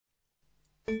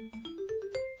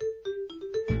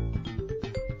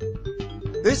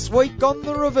This week on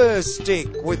the Reverse Stick,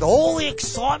 with all the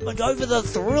excitement over the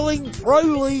thrilling Pro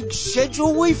League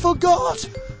schedule we forgot,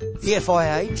 the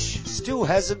FIH still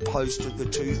hasn't posted the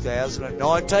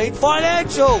 2019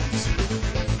 financials.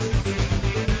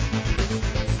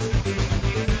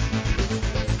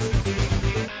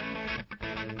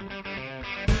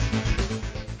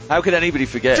 How could anybody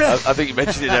forget? I think you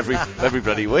mention it every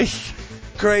bloody week.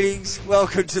 Greetings,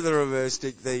 welcome to the Reverse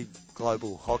Stick, the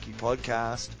global hockey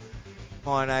podcast.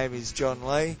 My name is John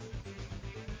Lee,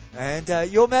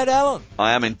 and you're Matt Allen.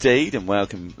 I am indeed, and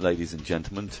welcome, ladies and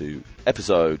gentlemen, to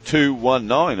episode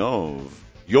 219 of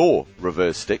your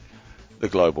Reverse Stick, the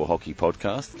global hockey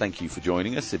podcast. Thank you for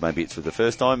joining us. Maybe it's for the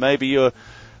first time, maybe you're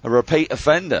a repeat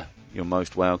offender. You're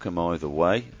most welcome either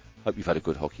way. Hope you've had a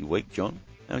good hockey week, John.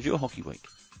 How's your hockey week?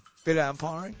 Bit of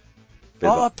umpiring.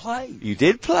 I played. You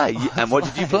did play, and what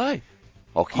did you play?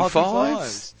 Hockey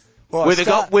fives. Well,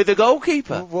 with a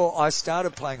goalkeeper. Well, I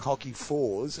started playing hockey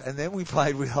fours, and then we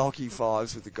played with hockey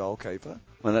fives with the goalkeeper.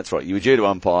 Well, that's right. You were due to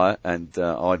umpire, and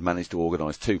I'd managed to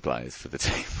organise 2 players for the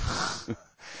team.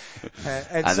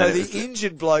 and so the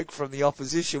injured bloke from the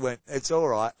opposition went, "It's all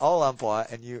right, I'll umpire,"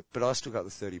 but I still got the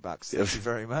 $30. Thank you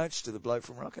very much to the bloke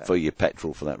from Rocco. For your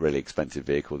petrol for that really expensive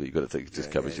vehicle that you've got to think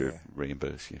just covers your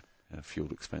reimburse your fuel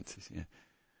expenses. Yeah.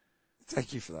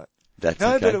 Thank you for that. That's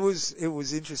no, okay. but it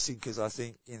was interesting because I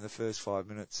think in the first 5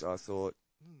 minutes I thought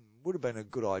would have been a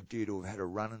good idea to have had a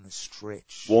run and a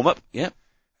stretch. Warm up, yeah.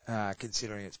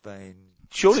 Considering it's been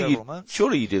several months.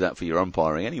 Surely you do that for your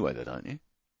umpiring anyway, though, don't you?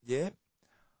 Yeah.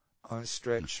 I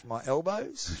stretch my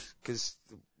elbows because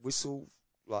the whistle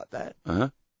like that. Uh-huh.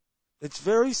 It's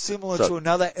very similar to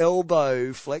another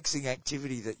elbow flexing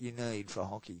activity that you need for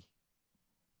hockey.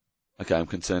 Okay, I'm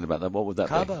concerned about that. What would that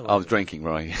be? Loading. I was drinking,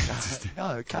 right?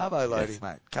 No, carbo loading, yes.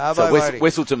 mate. Carbo so loading.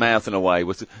 Whistle to mouth and away. A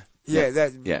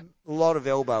lot of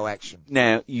elbow action.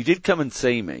 Now, you did come and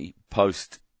see me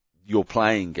post your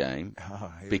playing game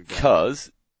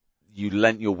because you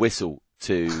lent your whistle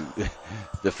to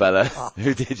the fella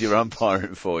who did your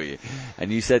umpiring for you.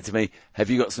 And you said to me,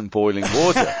 "Have you got some boiling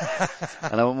water?"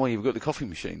 And I went, "Well, you've got the coffee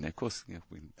machine there. Of course, we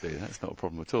can do that. It's not a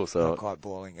problem at all." So not quite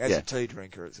boiling. As a tea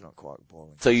drinker, it's not quite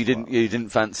boiling. So you didn't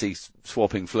fancy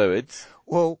swapping fluids?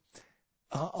 Well,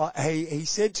 he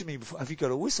said to me before, "Have you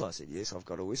got a whistle?" I said, "Yes, I've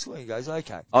got a whistle." He goes,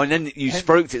 "Okay." Oh, and then you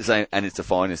stroked it saying, "And it's the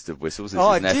finest of whistles." This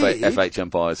is an FH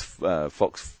Umpire's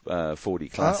Fox 40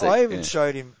 Classic. I even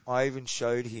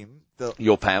showed him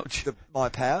your pouch, my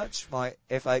pouch, my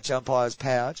FH Umpire's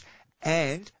pouch,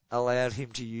 and allowed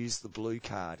him to use the blue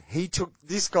card.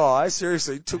 This guy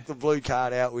seriously took the blue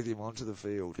card out with him onto the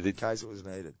field in case it was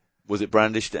needed. Was it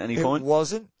brandished at any point? It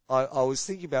wasn't. I was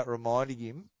thinking about reminding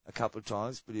him a couple of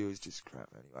times, but he was just crap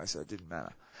anyway, so it didn't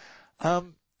matter.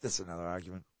 That's another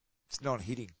argument. It's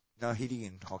non-hitting. No hitting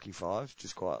in hockey fives,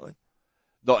 just quietly.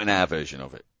 Not in our version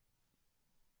of it.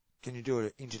 Can you do it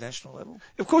at international level?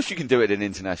 Of course you can do it at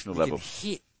international level. You can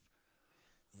hit.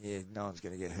 Yeah, no one's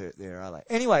going to get hurt there, are they?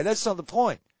 Anyway, that's not the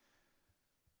point.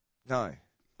 No.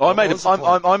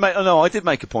 I did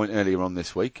make a point earlier on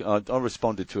this week. I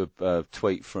responded to a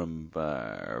tweet from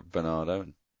Bernardo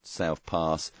in South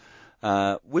Pass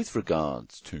with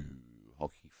regards to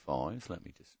hockey fives. Let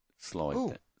me just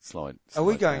slide. Are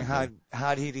we going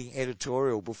hard-hitting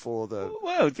editorial before the?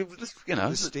 Well,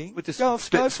 the sting?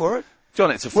 Go for it,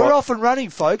 John. We're off and running,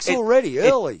 folks, already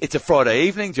early. It's a Friday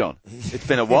evening, John. It's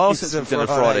been a while since we've done a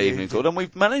Friday evening call, and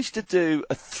we've managed to do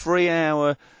a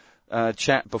 3-hour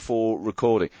chat before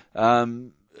recording.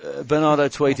 Bernardo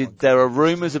tweeted, "There are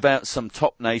rumours about some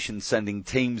top nations sending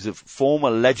teams of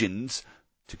former legends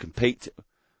to compete."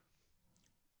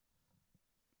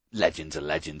 Legends are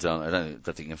legends, aren't they? I don't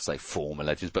think you have to say former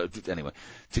legends, but anyway,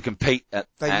 to compete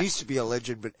They used to be a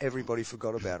legend, but everybody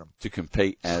forgot about them. To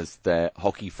compete as their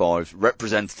Hockey Fives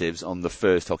representatives on the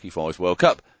first Hockey Fives World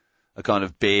Cup. A kind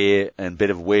of beer and bit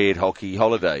of weird hockey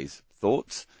holidays.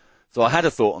 Thoughts? So I had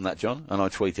a thought on that, John, and I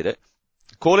tweeted it.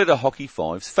 Call it a Hockey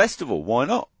Fives festival. Why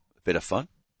not? A bit of fun,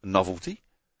 a novelty,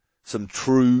 some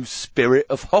true spirit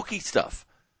of hockey stuff.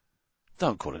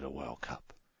 Don't call it a World Cup.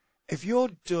 If you're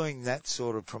doing that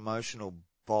sort of promotional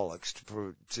bollocks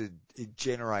to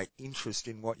generate interest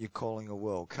in what you're calling a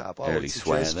World Cup, I would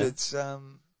suggest it's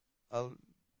not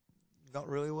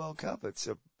really a World Cup. It's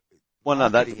a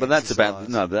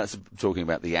that's talking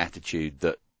about the attitude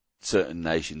that certain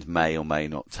nations may or may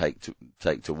not take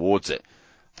towards it.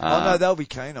 No, they'll be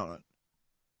keen on it.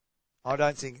 I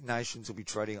don't think nations will be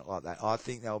treating it like that. I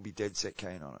think they'll be dead set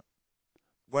keen on it.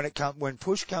 When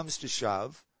push comes to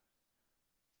shove,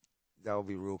 they'll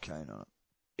be real keen on it.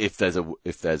 If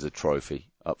there's a trophy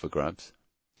up for grabs.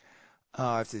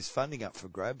 If there's funding up for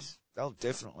grabs, they'll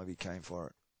definitely be keen for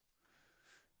it.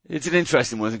 It's an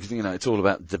interesting one because, it's all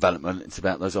about development. It's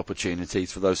about those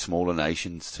opportunities for those smaller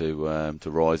nations to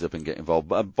rise up and get involved.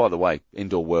 But by the way,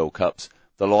 indoor World Cups,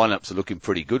 the lineups are looking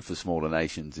pretty good for smaller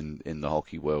nations in the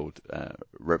hockey world,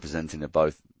 representing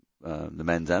both the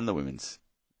men's and the women's.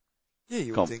 Yeah,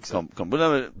 you would think so. But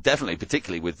no, definitely,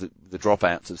 particularly with the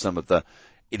dropouts of some of the,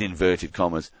 in inverted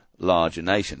commas, larger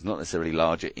nations. Not necessarily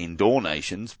larger indoor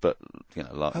nations, but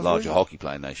larger hockey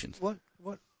playing nations. What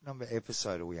number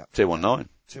episode are we up to? 219.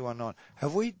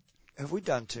 219. Have we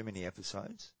done too many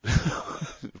episodes?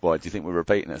 Why do you think we're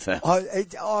repeating ourselves?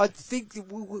 I think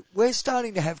we're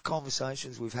starting to have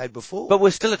conversations we've had before. But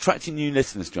we're still attracting new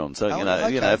listeners, John. So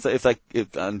okay.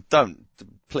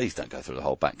 Please don't go through the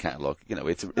whole back catalogue.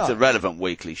 It's a relevant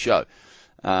weekly show.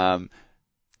 Often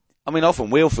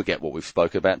we'll forget what we've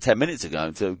spoken about 10 minutes ago,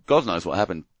 and so God knows what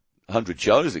happened 100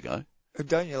 shows ago.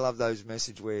 Don't you love those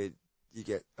messages where you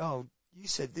get, oh, you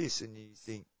said this, and you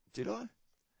think, did I?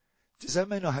 Does that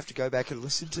mean I have to go back and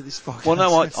listen to this podcast? Well,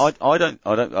 no,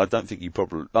 I don't think you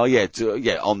probably. Oh, yeah,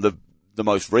 on the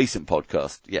most recent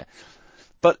podcast, yeah.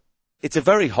 But it's a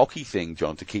very hockey thing,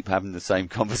 John, to keep having the same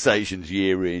conversations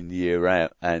year in, year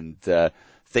out, and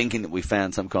thinking that we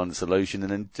found some kind of solution,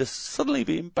 and then just suddenly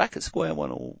being back at square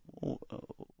one all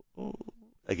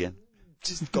again.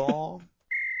 Just gone.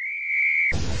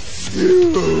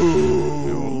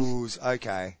 News.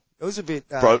 Okay. It was a bit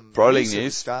Pro League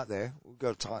news. Start there. We've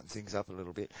got to tighten things up a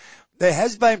little bit. There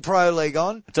has been Pro League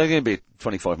on. It's only going to be a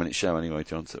 25-minute show anyway,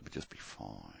 John, so it'll just be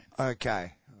fine.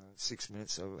 Okay. 6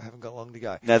 minutes, so we haven't got long to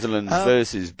go. Let's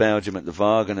versus Belgium at the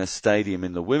Wagener Stadium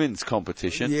in the women's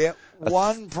competition. Yeah,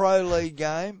 one Pro League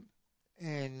game,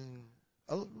 and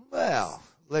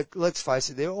let's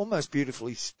face it, they're almost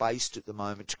beautifully spaced at the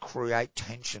moment to create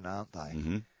tension, aren't they?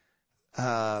 Mm-hmm.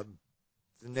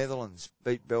 The Netherlands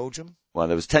beat Belgium. Well,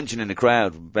 there was tension in the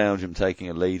crowd with Belgium taking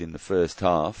a lead in the first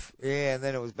half. Yeah, and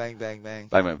then it was bang, bang, bang.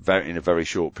 They went in a very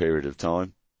short period of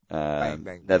time. Bang,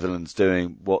 bang, Netherlands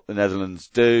doing what the Netherlands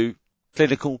do.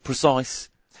 Clinical, precise.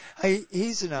 Hey,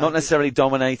 here's an not necessarily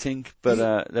dominating,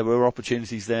 but there were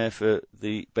opportunities there for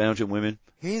the Belgian women.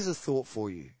 Here's a thought for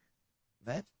you,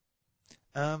 Matt.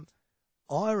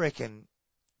 I reckon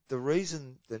the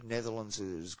reason the Netherlands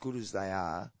are as good as they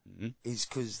are is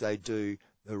because they do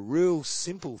the real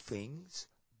simple things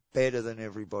better than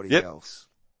everybody else.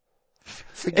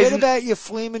 Forget about your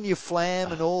flim and your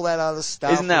flam and all that other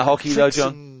stuff. Isn't that hockey though,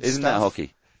 John? Isn't that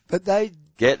hockey? But they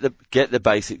get the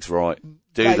basics right.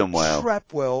 Do them well. They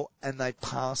trap well and they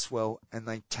pass well and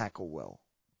they tackle well.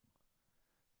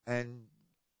 And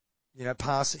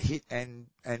pass, hit and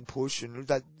push and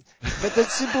that. But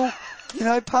that's simple.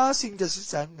 Passing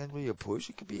doesn't have to be a push.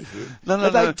 It could be a hit. No.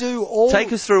 They do all.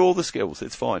 Take us through all the skills.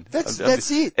 It's fine. That's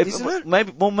it, isn't it?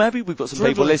 Maybe we've got some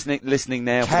people listening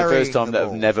now for the first time that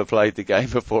have never played the game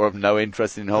before, have no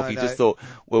interest in hockey. Just thought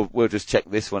we'll just check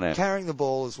this one out. Carrying the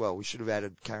ball as well. We should have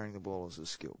added carrying the ball as a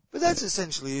skill. But that's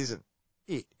essentially isn't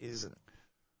it?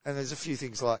 And there's a few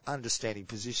things like understanding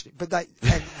positioning, but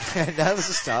and other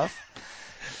stuff.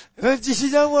 But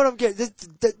you know what I'm getting?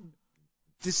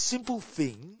 The simple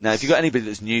thing. Now, if you've got anybody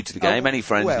that's new to the game, any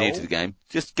friends new to the game,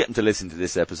 just get them to listen to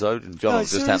this episode, and John will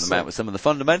just help them out with some of the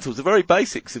fundamentals, the very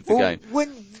basics of the game.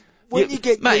 When you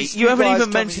get mate, you haven't even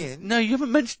mentioned. No, you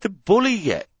haven't mentioned the bully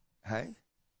yet. Hey,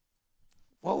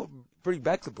 well, bring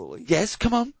back the bully. Yes,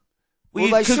 come on.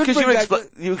 Because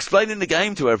you're explaining the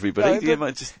game to everybody.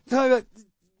 But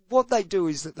what they do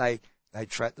is that they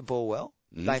trap the ball well.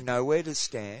 They know where to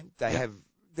stand.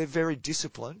 They're very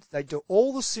disciplined. They do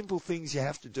all the simple things you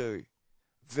have to do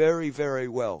very, very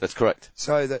well. That's correct.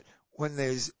 So that when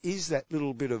is that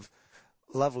little bit of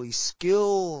lovely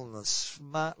skill and the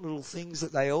smart little things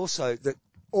that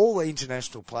all the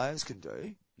international players can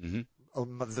do,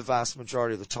 the vast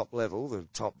majority of the top level, the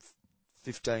top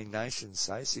 15 nations,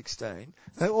 say 16,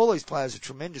 all these players are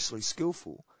tremendously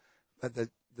skillful, but the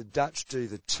Dutch do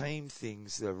the team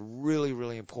things that are really,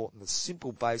 really important, the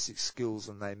simple basic skills,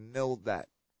 and they meld that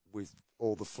with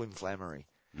all the flim-flammery.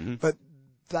 But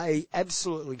they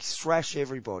absolutely thrash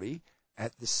everybody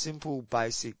at the simple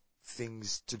basic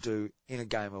things to do in a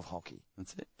game of hockey.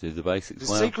 That's it. Do the basics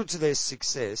well. The secret to their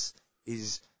success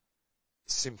is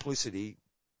simplicity.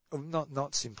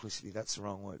 Not simplicity, that's the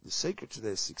wrong word. The secret to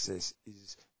their success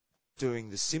is doing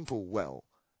the simple well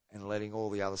and letting all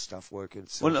the other stuff work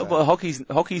itself out. Well, hockey's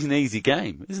an easy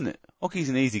game, isn't it? Hockey's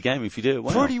an easy game if you do it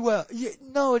well. Pretty well. Yeah,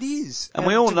 no, it is. And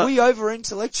we all know. We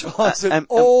over-intellectualize it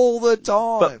all the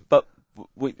time. But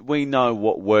we know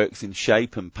what works in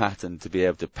shape and pattern to be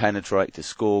able to penetrate, to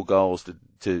score goals, to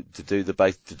do the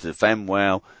base, to defend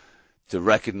well,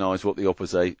 recognise what the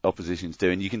opposition's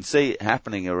doing. You can see it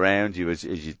happening around you as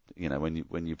you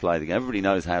when you play the game. Everybody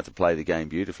knows how to play the game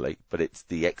beautifully, but it's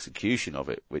the execution of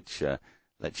it which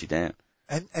lets you down.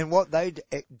 And what they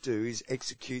do is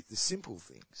execute the simple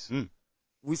things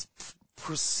with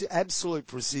absolute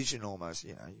precision almost.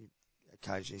 You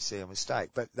occasionally see a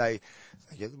mistake, but they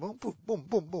get the boom, boom, boom,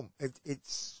 boom, boom.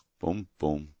 It's boom,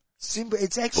 boom. Simple.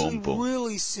 It's actually boom, boom.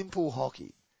 really simple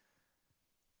hockey.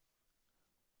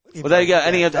 Well, there you go.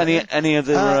 Any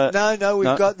other? No.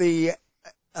 We've got the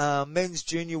Men's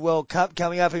Junior World Cup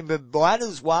coming up in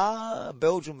Bouadouzouar,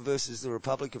 Belgium versus the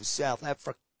Republic of South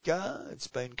Africa. It's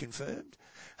been confirmed.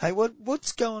 Hey,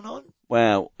 what's going on?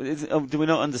 Well, do we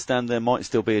not understand there might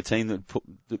still be a team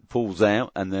that pulls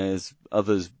out and there's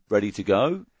others ready to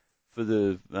go for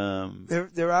the?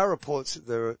 There are reports that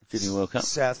the Junior World Cup.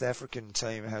 South African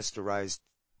team has to raise.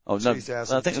 Oh no, I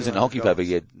think it was in a hockey paper.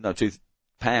 Yeah, no,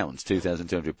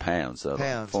 £2,200. So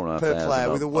pounds $4,500 per player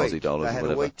with a week. Aussie dollars. They had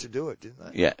or a week to do it,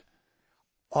 didn't they? Yeah.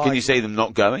 Can you see them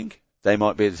not going? They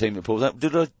might be the team that pulls out.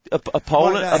 Did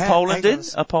Poland in?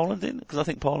 A Poland in? Because I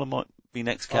think Poland might be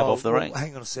next cab off the rank.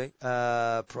 Hang on a sec.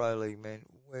 Pro League, man.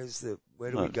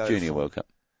 Where do we go? Junior World Cup.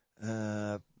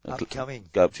 Upcoming.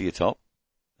 Go up to your top.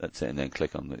 That's it, and then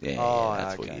click on the.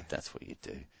 That's what you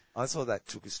do. I thought that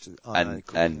took us to.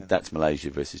 And that's Malaysia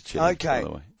versus Chile. Okay. By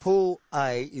the way. Pool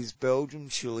A is Belgium,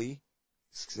 Chile.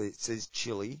 It says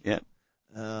Chile. Yeah.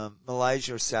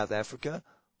 Malaysia, South Africa.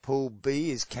 Pool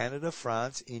B is Canada,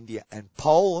 France, India, and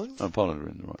Poland. Oh, Poland are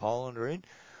in, right. Poland are in.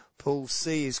 Pool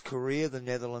C is Korea, the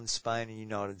Netherlands, Spain, and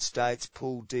United States.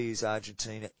 Pool D is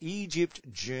Argentina, Egypt,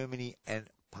 Germany, and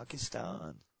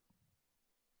Pakistan.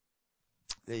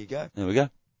 There you go. There we go.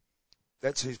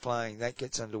 That's who's playing. That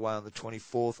gets underway on the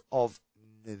 24th of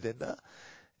November.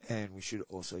 And we should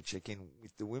also check in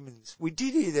with the women's. We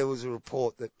did hear there was a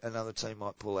report that another team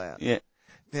might pull out. Yeah.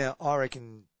 Now, I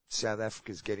reckon South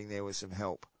Africa's getting there with some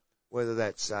help. Whether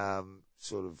that's some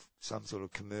sort of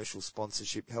commercial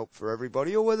sponsorship help for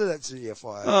everybody, or whether that's the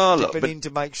EFI dipping in to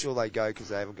make sure they go because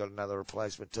they haven't got another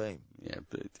replacement team. Yeah,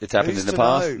 but it's happened in the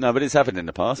past. No, but it's happened in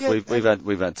the past. Yeah,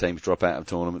 we've had teams drop out of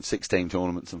tournaments, 16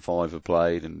 tournaments, and 5 have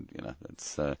played, and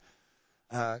it's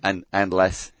and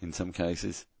less in some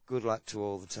cases. Good luck to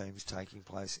all the teams taking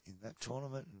place in that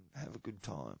tournament, and have a good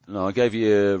time. No, I gave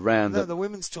you a round. No, the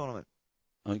women's tournament.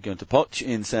 I'm going to Poch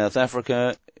in South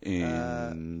Africa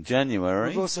in January.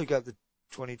 We've also got the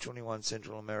 2021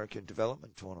 Central American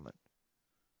Development Tournament.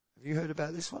 Have you heard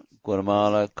about this one?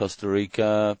 Guatemala, Costa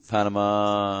Rica,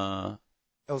 Panama.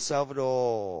 El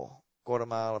Salvador,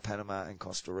 Guatemala, Panama, and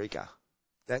Costa Rica.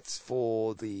 That's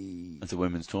for the... That's a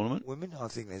women's tournament? Women? I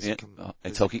think there's a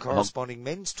corresponding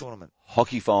men's tournament.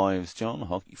 Hockey fives, John,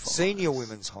 hockey fives. Senior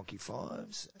women's hockey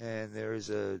fives. And there is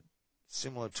a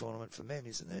similar tournament for men,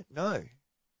 isn't there? No.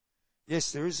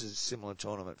 Yes, there is a similar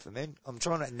tournament for men. I'm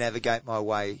trying to navigate my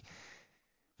way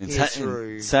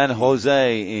through San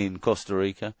Jose in Costa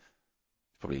Rica.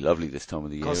 It's probably lovely this time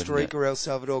of the year. Costa Rica, El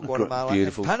Salvador, Guatemala,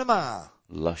 and Panama.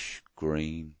 Lush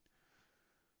green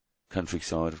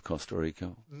countryside of Costa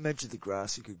Rica. Imagine the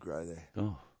grass you could grow there.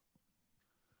 Oh.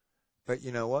 But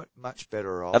you know what? Much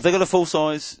better off. Have they got a full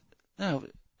size? No.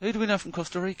 Who do we know from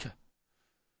Costa Rica?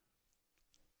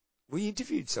 We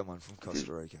interviewed someone from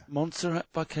Costa Rica. Montserrat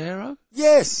Vaquero?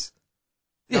 Yes.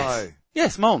 Yes. No.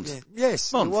 Yes, Mons. Yeah.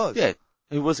 Yes, Mons. It was. Yeah.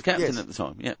 Who was the captain at the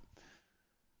time, yeah.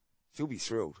 She'll be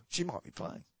thrilled. She might be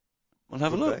playing. We'll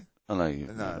have a look. I know you.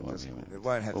 No, it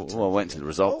won't have to. Well, I went to the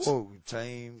results.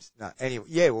 Teams. No, anyway,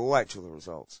 yeah, we'll wait till the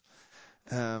results.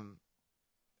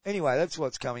 Anyway, that's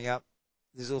what's coming up.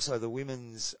 There's also the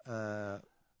women's,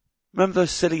 remember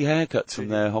those silly haircuts from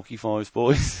their Hockey Fives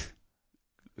boys?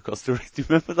 Costa Rica. Do you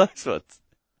remember those ones?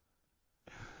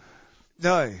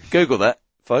 No. Google that,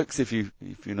 folks, if you're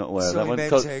not aware of that one.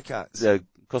 Men's haircuts.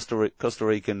 Costa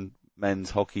Rican men's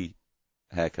hockey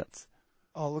haircuts.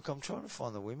 Oh, look, I'm trying to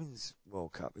find the Women's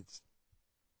World Cup.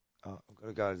 I've got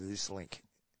to go to this link.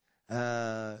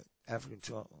 African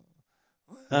tour.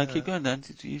 No, keep going, Dan.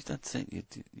 Use that thing.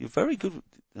 You're very good with,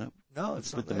 no,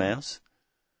 it's with not the mouse.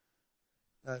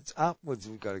 No, it's upwards.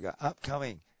 We've got to go.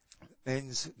 Upcoming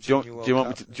men's. Do you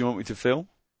want me to fill?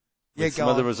 Yeah, some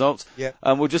other results. Yeah.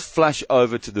 We'll just flash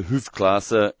over to the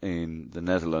Hoofdklasse in the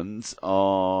Netherlands.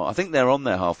 I think they're on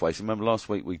their halfway. So remember last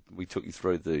week we took you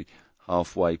through the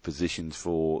halfway positions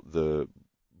for the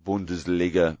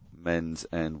Bundesliga men's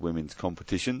and women's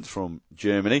competitions from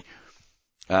Germany.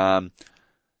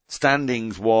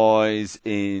 Standings wise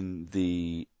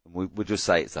we'll just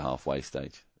say it's the halfway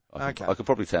stage. I could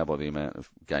probably tell by the amount of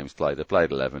games played. They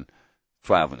played 11,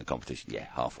 12 in the competition. Yeah,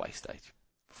 halfway stage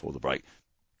before the break.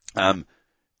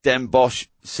 Den Bosch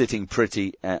sitting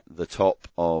pretty at the top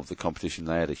of the competition.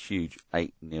 They had a huge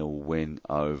 8-0 win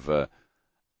over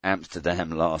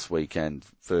Amsterdam last weekend.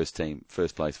 First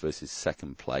place versus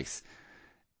second place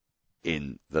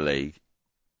in the league.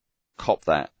 Cop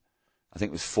that. I think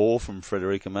it was 4 from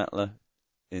Frederica Matler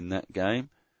in that game.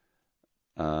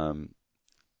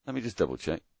 Let me just double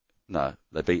check. No,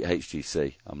 they beat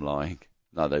HGC. I'm lying.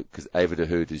 No, because Ava de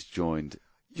Hood has joined.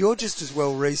 You're just as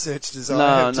well researched as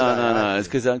I am today. No. It's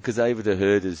because Ava de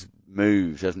Hood has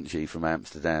moved, hasn't she, from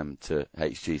Amsterdam to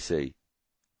HGC.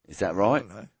 Is that right? I don't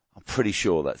know. I'm pretty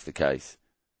sure that's the case.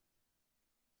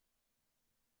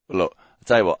 Well, look, I'll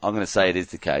tell you what, I'm going to say it is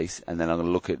the case, and then I'm going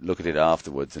to look at it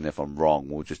afterwards, and if I'm wrong,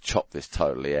 we'll just chop this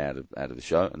totally out of the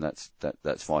show, and that's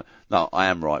fine. No, I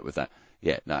am right with that.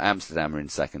 Yeah, no, Amsterdam are in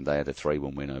second. They had a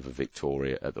 3-1 win over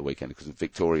Victoria at the weekend, because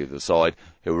Victoria, the side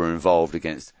who were involved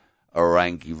against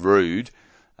Orangi Rood,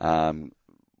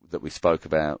 that we spoke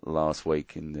about last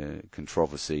week in the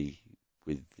controversy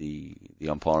with the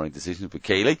umpiring decisions with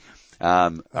Keeley.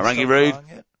 Orangi Rood,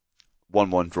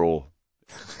 1-1 draw.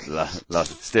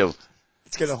 Still,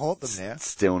 it's going to haunt them now.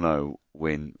 Still no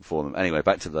win for them. Anyway,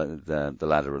 back to the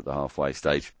ladder at the halfway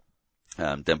stage.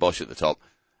 Den Bosch at the top,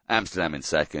 Amsterdam in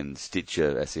second,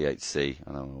 Stitcher SEHC.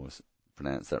 I know I always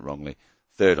pronounce that wrongly.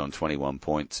 Third on 21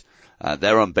 points.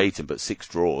 They're unbeaten, but 6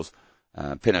 draws.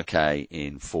 Pinoquet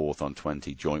in fourth on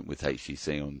 20, joint with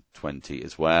HGC on 20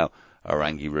 as well.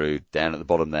 Orangi Rood down at the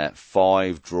bottom there,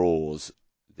 5 draws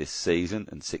this season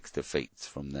and 6 defeats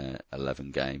from their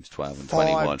 11 games, 12 and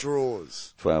 21. 5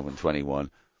 draws. 12 and 21.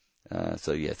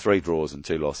 So yeah, 3 draws and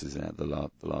 2 losses out the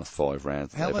last 5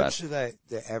 rounds. How much are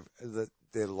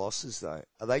their losses though?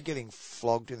 Are they getting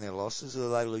flogged in their losses, or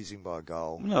are they losing by a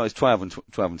goal? No, it's 12 and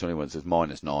 21. So it's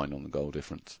 -9 on the goal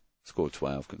difference. Scored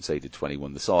 12, conceded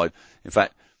 21. The side, in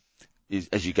fact,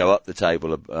 as you go up the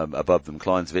table above them,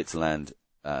 Kleinswitzeland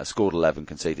scored 11,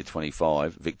 conceded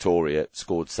 25. Victoria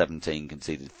scored 17,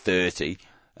 conceded 30.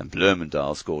 And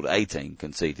Bloemendaal scored 18,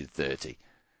 conceded 30.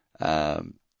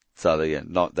 So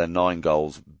they're 9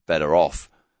 goals better off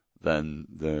than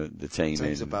the team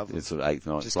in sort of 8th,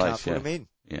 9th Just place. Can't put them in.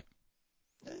 Yeah.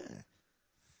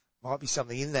 Might be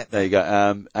something in that. There you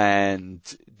go. And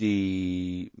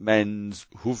the men's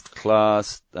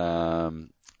Hoofdklasse,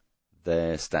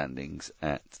 their standings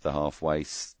at the halfway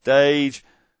stage.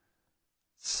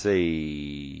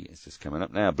 See, it's just coming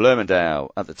up now. Bloemendaal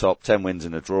at the top, 10 wins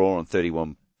and a draw on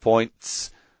 31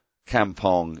 points.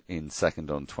 Kampong in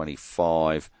second on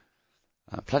 25.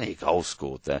 Plenty of goals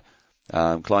scored there.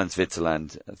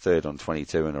 Kleinswitzeland third on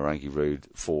 22 and Orangi Rood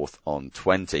fourth on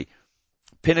 20.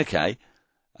 Pinoquet,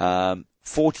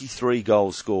 43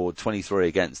 goals scored, 23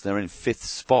 against. They're in 5th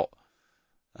spot.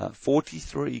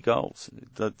 43 goals.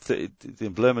 The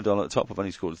Bloemendaal at the top have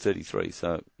only scored 33,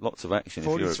 so lots of action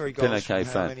if you're a Pinoquet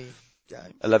fan. Many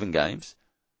games? 11 games.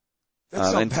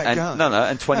 That's not bad going. No,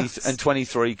 and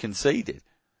 23 conceded.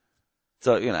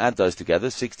 So, add those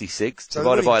together, 66 so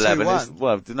divided by 11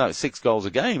 2-1. is, 6 goals a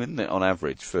game, isn't it, on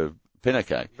average for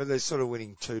Pinoquet? But they're sort of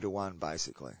winning 2-1,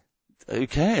 basically. Who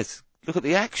cares? Look at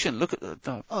the action. Look at the,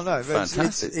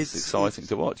 fantastic. It's exciting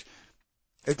to watch.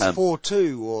 It's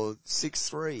 4-2 or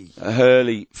 6-3.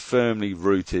 Hurley firmly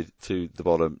rooted to the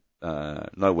bottom.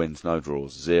 No wins, no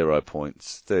draws, 0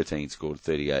 points, 13 scored,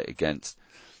 38 against.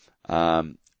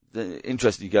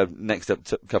 Interesting, you go next up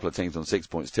to a couple of teams on 6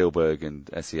 points, Tilburg and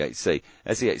SEHC.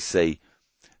 SEHC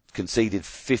conceded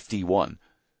 51.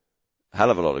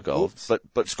 Hell of a lot of goals,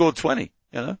 but scored 20,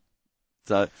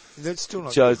 So that's still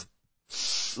not shows good.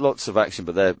 Lots of action,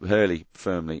 but they're Hurley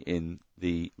firmly in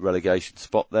the relegation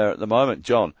spot there at the moment.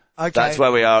 John, okay. That's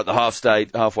where we are at the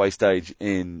halfway stage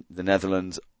in the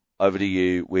Netherlands. Over to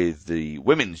you with the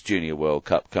Women's Junior World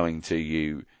Cup coming to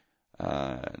you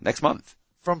next month.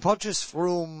 From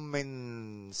Potchefstroom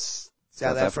in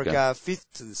South Africa, 5th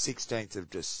to the 16th of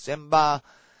December.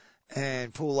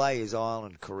 And Pool A is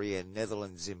Ireland, Korea,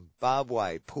 Netherlands,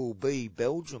 Zimbabwe. Pool B,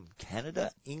 Belgium,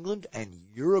 Canada, England, and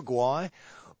Uruguay.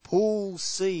 Pool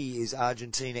C is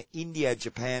Argentina, India,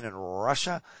 Japan, and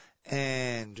Russia.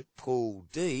 And Pool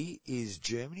D is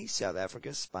Germany, South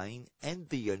Africa, Spain, and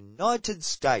the United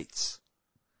States.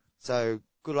 So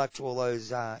good luck to all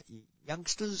those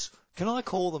youngsters. Can I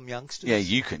call them youngsters? Yeah,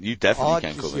 you can. You definitely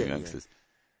can call them youngsters.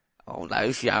 Yeah. Oh,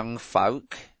 those young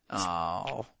folk.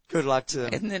 Oh. Good luck to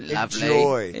them. Isn't it lovely?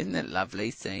 Enjoy. Isn't it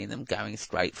lovely seeing them going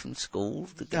straight from school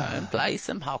to go and play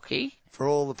some hockey? For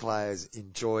all the players,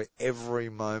 enjoy every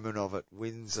moment of it,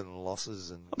 wins and losses,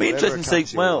 and I'll be interested to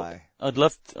see. Well, I'd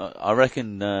love. I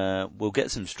reckon we'll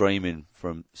get some streaming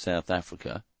from South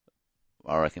Africa.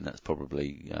 I reckon that's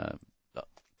probably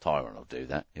Tyron will do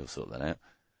that. He'll sort that out.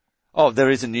 Oh, there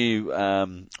is a new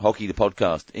Hockey the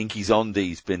Podcast. Inky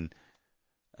Zondi's been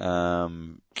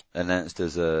announced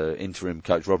as a interim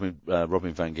coach. Robin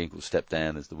van Ginkel stepped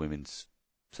down as the women's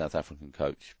South African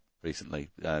coach recently.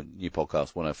 New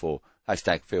podcast 104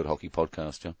 # Field Hockey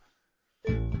Podcast, John.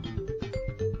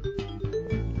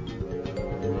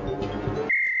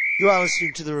 You are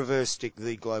listening to the Reverse Stick,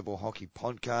 the Global Hockey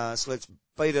Podcast. Let's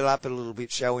beat it up a little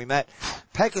bit, shall we, Matt?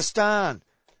 Pakistan.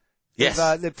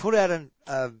 Yes. They've put out an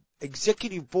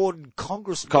executive board and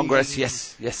Congress meeting.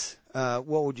 Yes. What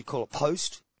would you call it?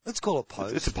 Post? Let's call it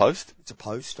post. It's a post. It's a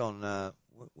post on,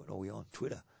 what are we on?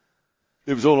 Twitter.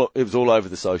 It was all over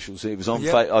the socials. It was on,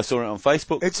 I saw it on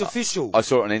Facebook. It's official. I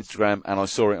saw it on Instagram and I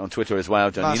saw it on Twitter as well,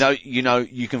 John.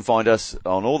 You can find us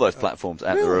on all those platforms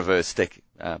at the Reverse Stick,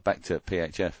 back to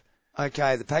PHF.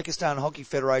 Okay, the Pakistan Hockey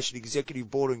Federation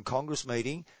Executive Board and Congress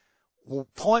meeting. Well,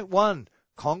 point 1,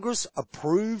 Congress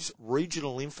approves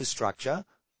regional infrastructure.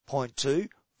 Point 2,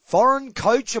 foreign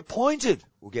coach appointed.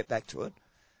 We'll get back to it.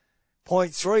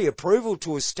 Point 3, approval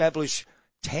to establish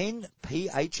 10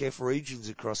 PHF regions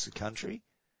across the country.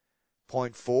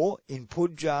 Point 4, in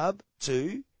Punjab,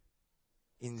 2,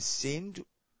 in Sindh,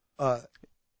 No.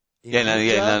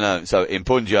 So in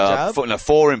Punjab,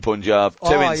 4 in Punjab,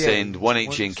 2 in Sindh, 1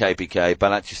 each in KPK,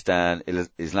 Balochistan,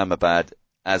 Islamabad,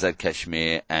 Azad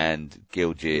Kashmir, and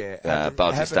Gilgit,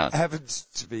 Baltistan. Happens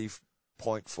to be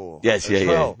point 4. Yes,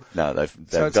 well. No, they've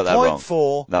so got that wrong.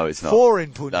 4. No, it's not. 4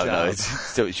 in Punjab. No,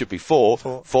 it should be 4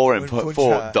 in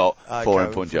Punjab. 4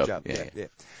 in Punjab. Yeah.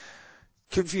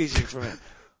 Confusing for me.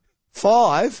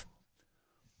 5.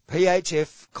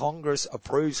 PHF Congress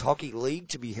approves Hockey League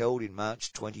to be held in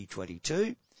March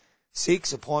 2022.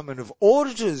 6. Appointment of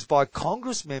auditors by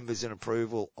Congress members and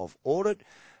approval of audit.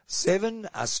 7.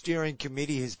 A steering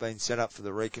committee has been set up for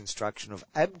the reconstruction of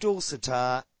Abdul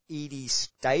Sattar Edie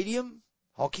Stadium,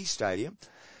 hockey stadium.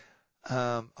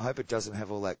 I hope it doesn't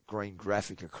have all that green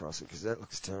graphic across it because that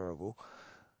looks terrible.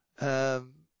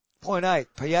 Point 8,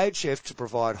 PHF to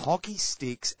provide hockey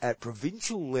sticks at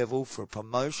provincial level for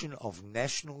promotion of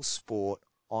national sport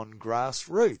on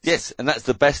grassroots. Yes, and that's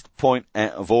the best point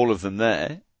out of all of them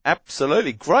there.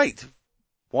 Absolutely great.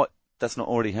 What? That's not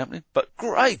already happening, but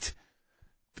great.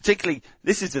 Particularly,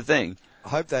 this is the thing. I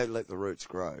hope they let the roots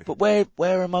grow. But where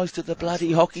are most of the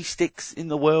bloody hockey sticks in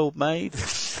the world made?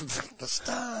 The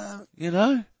start. You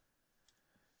know?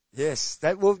 Yes,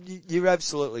 you're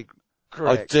absolutely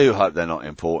correct. I do hope they're not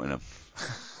importing them.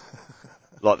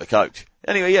 Like the coach.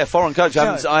 Anyway, foreign coach.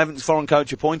 I haven't foreign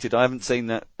coach appointed. I haven't seen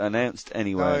that announced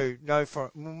anywhere. No,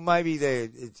 maybe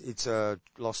it's a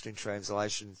lost in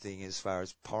translation thing as far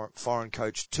as foreign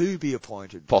coach to be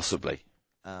appointed. Possibly.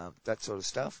 That sort of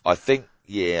stuff. I think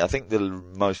the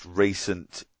most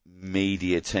recent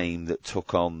media team that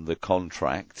took on the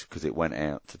contract, because it went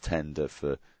out to tender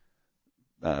for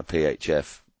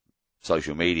PHF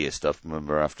social media stuff.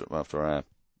 Remember, after our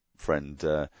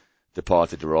friend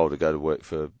departed the role to go to work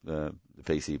for the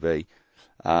PCB,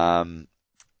 I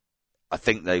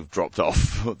think they've dropped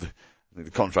off. The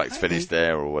contract's finished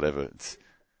there or whatever.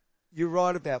 You're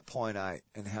right about point 8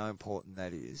 and how important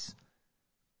that is.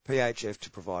 PHF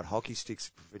to provide hockey sticks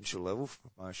at provincial level for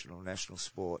promotion of national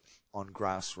sport on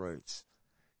grassroots.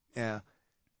 Now,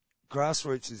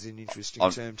 grassroots is an interesting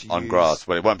term to use. On grass.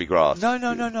 Well, it won't be grass. No.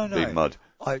 It'll be mud.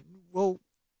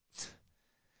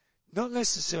 Not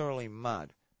necessarily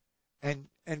mud. And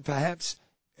perhaps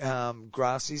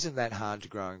grass isn't that hard to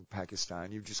grow in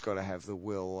Pakistan. You've just got to have the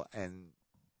will and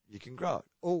you can grow it.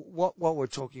 What we're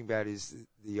talking about is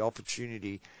the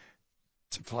opportunity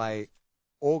to play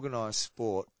organised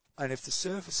sport, and if the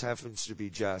surface happens to be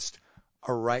just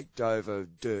a raked over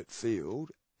dirt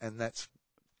field, and that's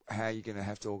how you're going to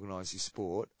have to organise your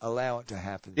sport, allow it to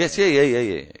happen. Yes, there.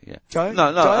 Yeah.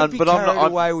 Don't be but carried I'm not,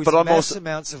 away with but mass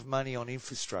amounts of money on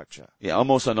infrastructure. Yeah,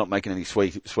 I'm also not making any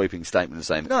sweeping statement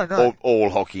saying no. All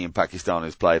hockey in Pakistan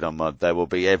is played on mud. There will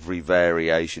be every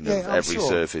variation of every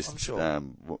surface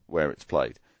where it's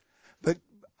played. But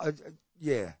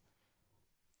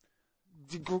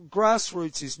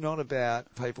grassroots is not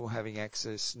about people having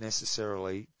access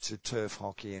necessarily to turf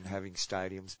hockey and having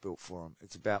stadiums built for them.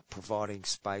 It's about providing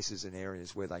spaces and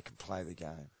areas where they can play the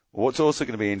game. What's also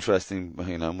going to be interesting,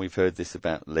 and we've heard this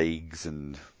about leagues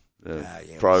and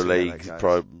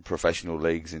professional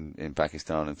leagues in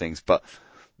Pakistan and things, but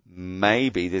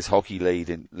maybe this hockey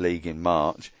league in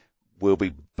March will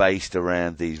be based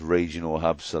around these regional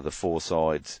hubs, so the 4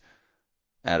 sides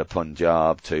out of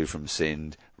Punjab, 2 from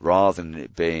Sindh, rather than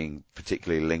it being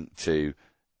particularly linked to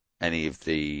any of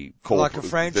the like a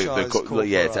franchise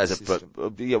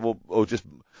or just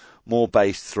more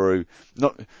based through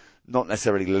not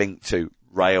necessarily linked to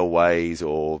railways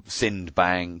or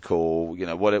Sindbank or, you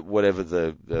know, whatever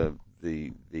the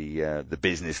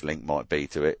business link might be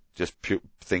to it. Just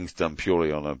things done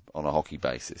purely on a hockey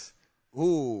basis.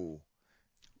 Ooh.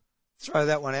 Throw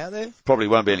that one out there. Probably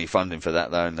won't be any funding for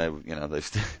that though, and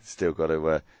they've still got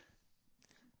to,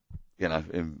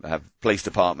 have police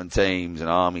department teams and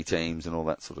army teams and all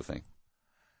that sort of thing.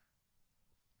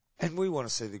 And we want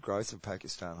to see the growth of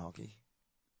Pakistan hockey.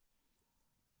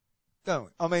 Don't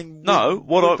we? I mean,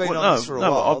 what I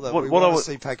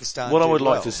would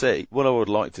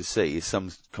like to see is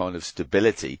some kind of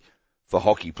stability for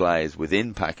hockey players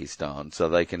within Pakistan, so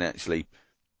they can actually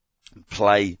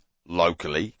play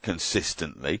locally,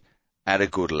 consistently, at a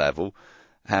good level,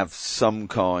 have some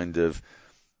kind of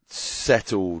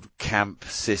settled camp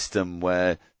system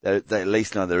where they at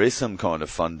least know there is some kind of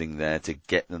funding there to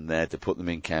get them there, to put them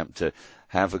in camp, to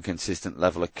have a consistent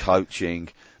level of coaching,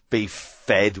 be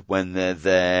fed when they're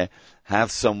there, have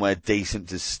somewhere decent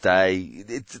to stay.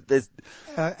 There's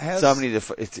so many.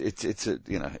 It's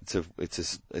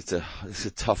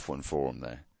a tough one for them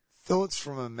there. Thoughts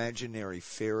from imaginary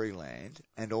fairyland,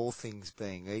 and all things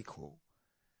being equal.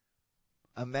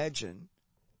 Imagine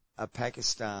a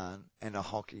Pakistan and a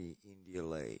Hockey India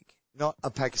League. Not a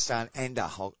Pakistan and a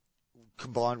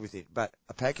combined with it, but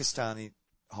a Pakistani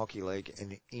Hockey League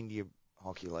and an India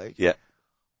Hockey League. Yeah.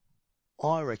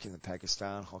 I reckon the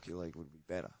Pakistan Hockey League would be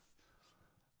better.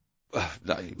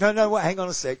 No. Hang on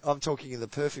a sec. I'm talking in the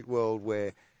perfect world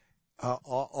where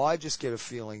I just get a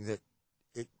feeling that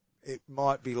it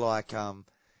might be like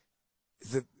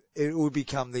it would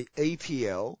become the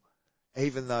EPL,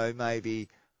 even though maybe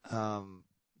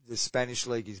the Spanish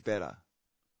League is better.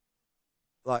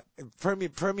 Like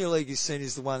Premier League is seen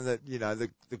as the one that the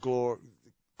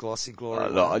glossy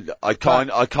glory. I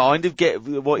kind of get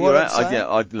what you're at.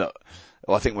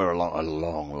 I think we're a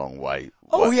long way.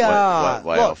 Way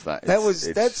off that.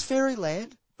 That's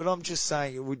fairyland, but I'm just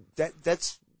saying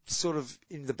that's sort of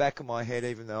in the back of my head,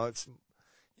 even though it's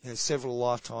several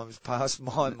lifetimes past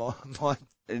my mind.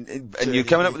 And you're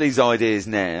coming up with these ideas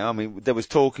now. I mean, there was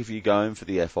talk of you going for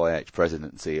the FIH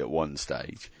presidency at one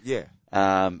stage. Yeah.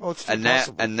 And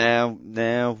now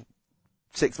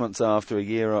 6 months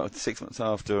after 6 months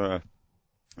after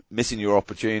missing your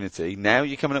opportunity, now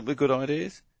you're coming up with good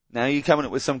ideas? Now you're coming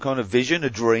up with some kind of vision, a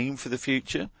dream for the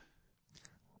future?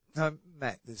 No,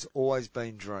 Matt, there's always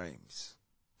been dreams.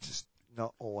 Just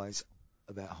not always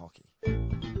about hockey.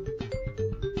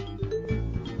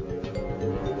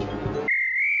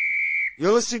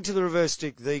 You're listening to The Reverse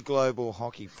Stick, the Global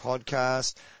Hockey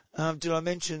Podcast. Did I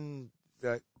mention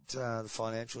that the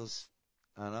financials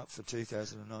aren't up for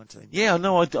 2019? Yeah,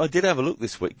 no, I did have a look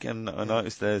this week, and I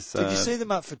noticed there's... Did you see them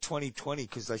up for 2020?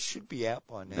 Because they should be out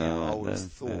by now, I would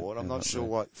have thought. I'm not sure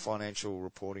what financial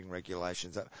reporting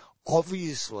regulations are.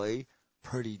 Obviously,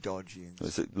 pretty dodgy.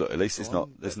 Look, at least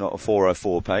there's not a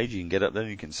 404 page. You can get up there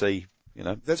and you can see...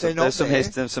 there's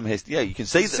some history. Yeah, you can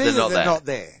see that they're not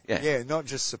there. Yeah, not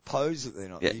just suppose that they're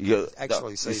not there. You can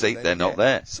actually see they're not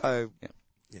there. So,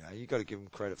 you've got to give them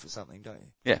credit for something, don't you?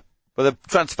 Yeah. Well, they're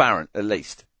transparent, at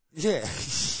least. Yeah.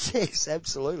 Yes,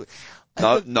 absolutely.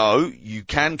 No, you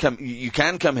can come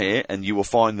here and you will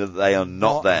find that they are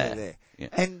not there. Yeah.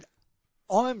 And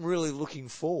I'm really looking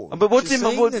forward to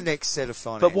seeing the next set of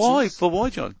financials. But why? But why,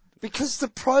 John? Because the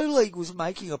Pro League was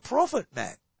making a profit,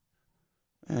 Matt.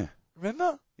 Yeah.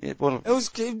 Remember? Yeah, well, it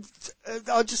was.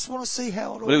 I just want to see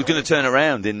how it. Well, it was going to turn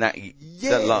around in that.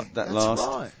 That's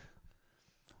last.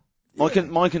 Right.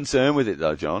 My concern with it,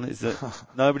 though, John, is that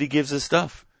nobody gives us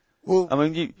stuff. Well, I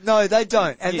mean, no, they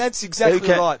don't, and that's exactly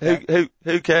right.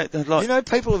 Who cares? Like,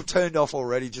 people have turned off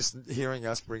already just hearing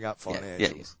us bring up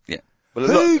financials. Yeah. Well,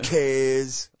 who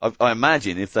cares? I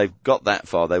imagine if they've got that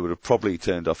far, they would have probably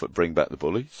turned off at Bring Back the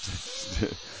Bully.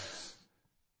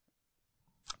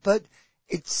 But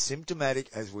it's symptomatic,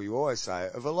 as we always say,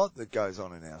 of a lot that goes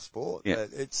on in our sport. Yeah.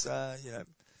 It's,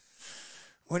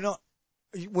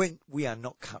 we are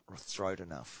not cutthroat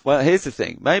enough. Well, here's the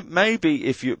thing. Maybe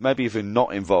if you're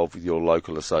not involved with your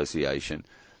local association,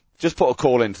 just put a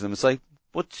call into them and say,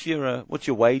 what's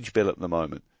your wage bill at the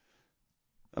moment?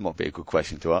 That might be a good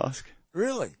question to ask.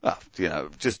 Really?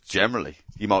 Just generally.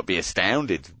 You might be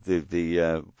astounded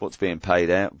the what's being paid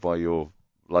out by your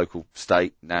local,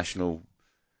 state, national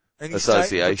Any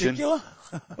association. State in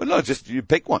particular? Well, no, just you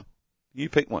pick one.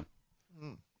 Mm.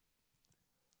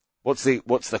 What's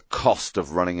the cost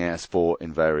of running our sport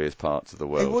in various parts of the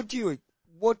world? And what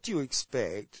do you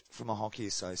expect from a hockey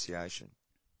association?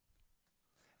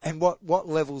 And what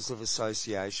levels of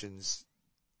associations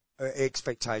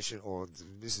expectation, or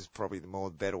this is probably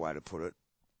the better way to put it,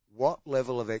 what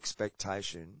level of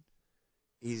expectation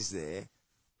is there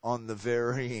on the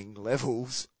varying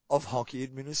levels of hockey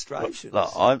administration.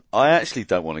 Look, I actually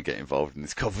don't want to get involved in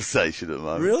this conversation at the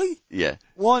moment. Really? Yeah.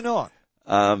 Why not?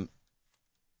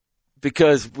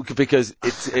 Because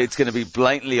it's going to be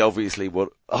blatantly obvious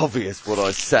what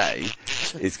I say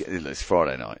is, it's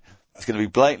Friday night. It's going to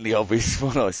be blatantly obvious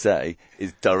what I say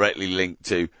is directly linked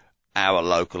to our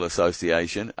local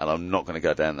association, and I'm not going to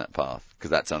go down that path because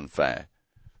that's unfair.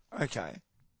 Okay.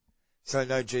 So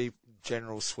no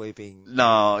general sweeping.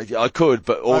 No, I could,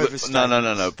 but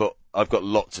no. But I've got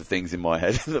lots of things in my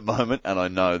head at the moment, and I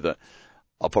know that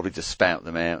I'll probably just spout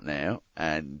them out now,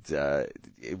 and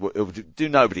it will do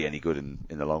nobody any good in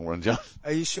the long run, John.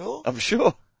 Are you sure? I'm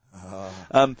sure.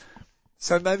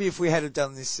 So maybe if we had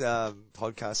done this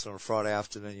podcast on a Friday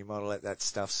afternoon, you might have let that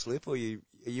stuff slip, or are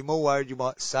you more worried you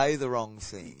might say the wrong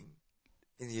thing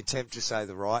in the attempt to say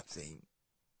the right thing?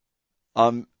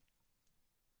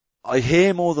 I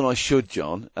hear more than I should,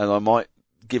 John, and I might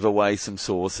give away some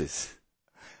sources.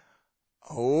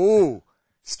 Oh,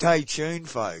 stay tuned,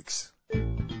 folks.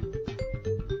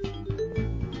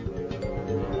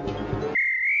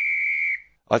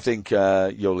 I think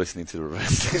you're listening to the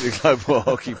Wrestling the Global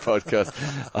Hockey Podcast.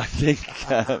 I think,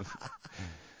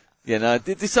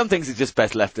 there's some things that are just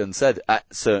best left unsaid at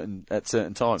certain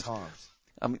times.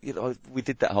 I mean, we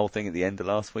did that whole thing at the end of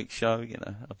last week's show.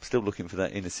 I'm still looking for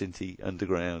that Inner City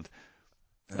Underground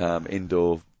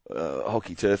indoor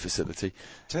hockey turf facility.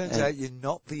 Turns out you're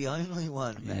not the only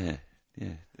one, man. Yeah.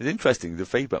 It's interesting the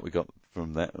feedback we got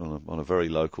from that on a very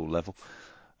local level.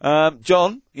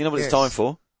 John, you know what it's time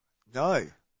for? No.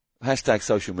 Hashtag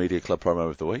Social Media Club Promo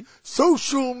of the Week.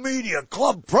 Social Media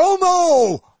Club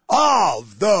Promo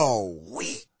of the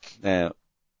Week. Now,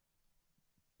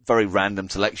 very random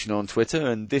selection on Twitter,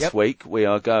 and this week we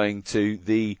are going to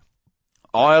the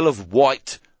Isle of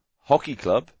Wight Hockey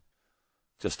Club,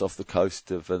 just off the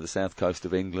coast of the south coast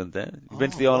of England there. You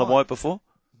been to the Isle of Wight before?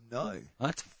 No. I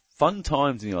had fun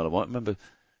times in the Isle of Wight. I remember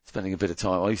spending a bit of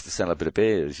time. I used to sell a bit of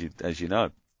beer, as you know.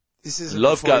 This is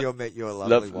before you met your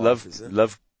lovely wife, is it?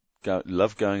 Love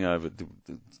going over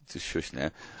to shush now.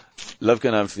 Love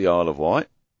going over to the Isle of Wight,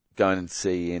 going and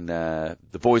seeing the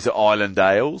boys at Island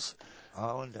Ales.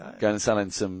 Island Ales. Going and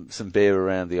selling some beer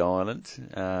around the island.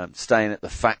 Staying at the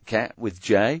Fat Cat with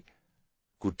Jay.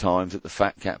 Good times at the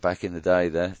Fat Cat back in the day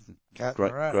there.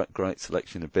 Great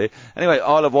selection of beer. Anyway,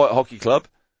 Isle of Wight Hockey Club,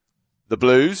 the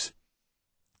Blues.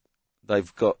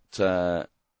 They've got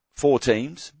 4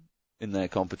 teams in their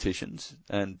competitions,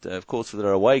 and of course for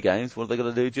their away games, what are they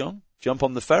going to do, John? Jump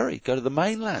on the ferry, go to the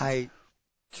mainland. Hey,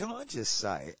 can I just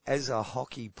say, as a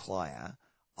hockey player,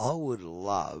 I would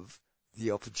love the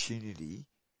opportunity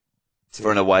to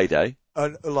for an away day,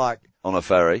 on a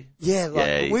ferry. Yeah,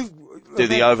 we've do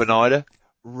the overnighter.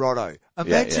 Rotto.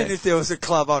 Imagine if there was a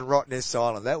club on Rottnest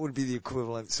Island. That would be the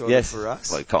equivalent sort of for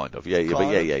us. Well, kind of. Yeah.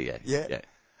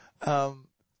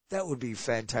 That would be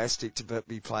fantastic to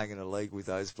be playing in a league with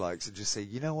those blokes and just say,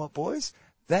 you know what, boys?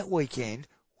 That weekend,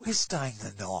 we're staying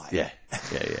the night. Yeah.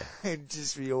 It'd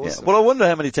just be awesome. Yeah. Well, I wonder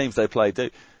how many teams they play do.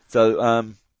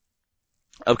 So,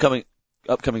 upcoming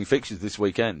fixtures this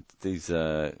weekend. These,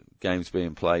 games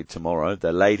being played tomorrow.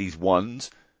 The ladies' ones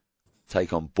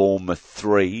take on Bournemouth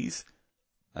threes.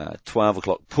 12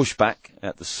 o'clock pushback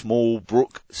at the Small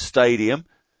Brook Stadium.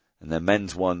 And their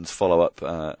men's ones follow up,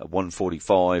 at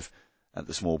 1:45 at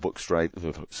the Small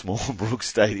Brook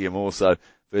Stadium also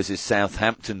versus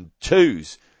Southampton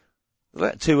twos.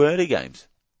 Look at 2 early games.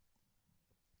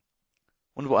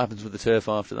 Wonder what happens with the turf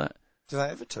after that. Do they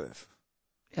have a turf?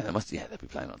 Yeah, they'll be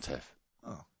playing on turf.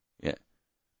 Oh. Yeah.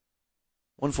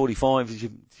 1:45 is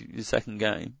your second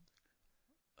game.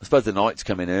 I suppose the Knights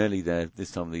come in early there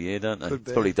this time of the year, don't they?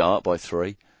 It's probably dark by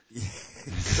 3.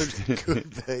 Yeah,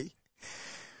 could be.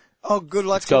 Oh, good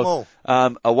luck to them all.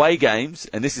 Away games,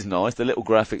 and this is nice, the little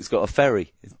graphic's got a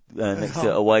ferry next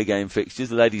to away game fixtures.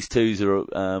 The ladies' twos are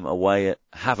away at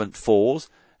Havant fours,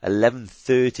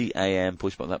 11:30am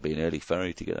pushback. That'd be an early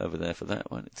ferry to get over there for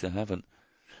that, won't it, to Havant.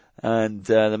 And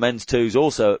the men's twos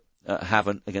also at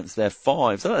Havant against their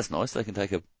fives. So that's nice, they can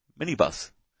take a minibus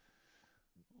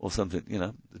or something,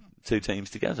 the 2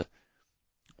 teams together.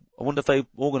 I wonder if they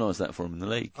organise that for them in the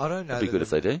league. I don't know. It'd be good if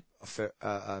they do.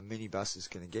 A minibus is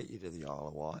going to get you to the Isle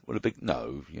of Wight. Well,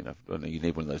 you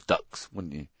need one of those ducks,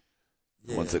 wouldn't you?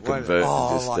 Yeah, ones that convert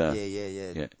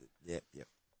and just, yeah.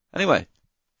 Anyway,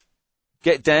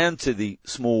 get down to the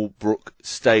Small Brook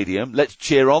Stadium. Let's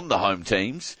cheer on the home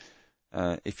teams,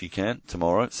 if you can,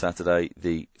 tomorrow, Saturday,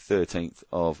 the 13th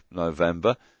of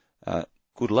November.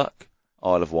 Good luck,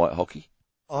 Isle of Wight hockey.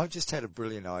 I just had a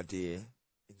brilliant idea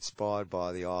inspired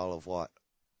by the Isle of Wight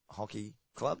Hockey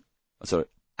Club. Sorry.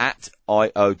 at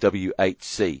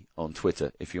IOWHC on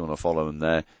Twitter if you want to follow them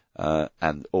there,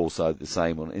 and also the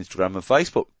same on Instagram and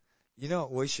Facebook. You know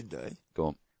what we should do? Go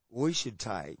on. We should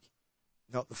take,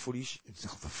 not the footy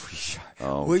show.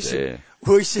 Oh, we dear.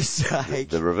 we should take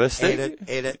The reverse stick?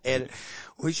 edit.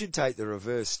 We should take the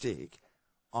reverse stick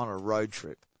on a road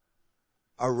trip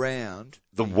around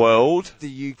the world,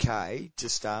 the UK to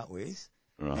start with,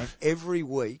 right? And every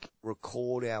week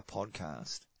record our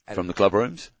podcast From the club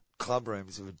rooms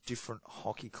of a different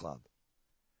hockey club.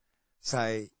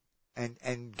 Say,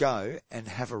 and go and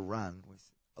have a run with,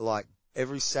 like,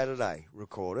 every Saturday,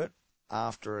 record it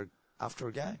after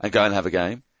a game. and go and have a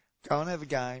game. Go and have a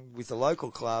game with the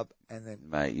local club, and then,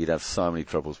 Mate, you'd have so many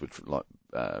troubles with like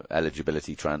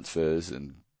eligibility transfers,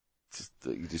 and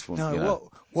you just want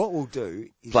what we'll do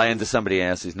is play under somebody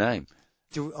else's name.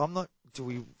 do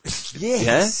we?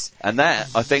 Yes. Yeah? And that,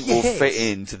 I think, will Yes. fit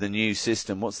into the new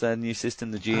system. What's their new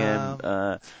system? The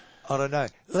GM, I don't know.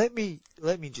 Let me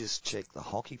just check the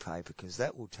hockey paper, because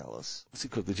that will tell us. what's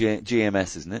it called? The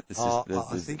GMS, isn't it? I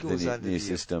think it was under new the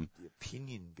system. The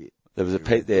opinion bit. There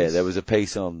was a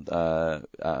piece on, there'll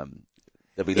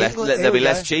be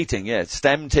less cheating, yeah.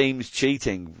 STEM teams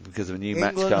cheating because of a new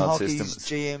match England card Hockey's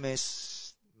system.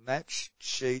 GMS match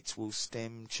sheets will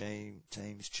stem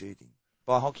teams cheating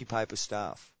by hockey paper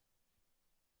staff.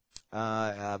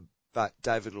 But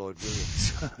David Lloyd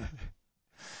Williams.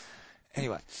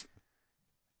 Anyway.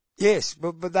 Yes,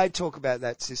 but they talk about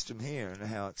that system here and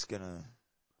how it's gonna,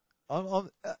 I'm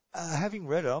having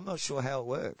read it, I'm not sure how it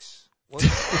works.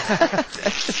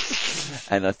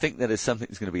 And I think that is something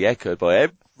that's going to be echoed by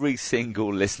every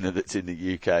single listener that's in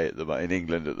the UK in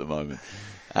England at the moment.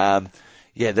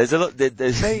 Yeah, there's a lot.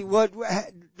 See,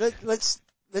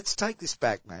 let's take this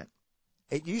back, Matt.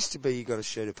 It used to be you got a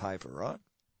sheet of paper, right?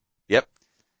 Yep.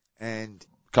 And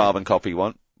Carbon copy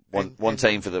one and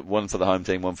team for the home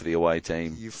team, one for the away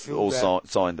team. You filled all out,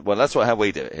 signed. Well, that's how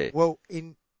we do it here. Well,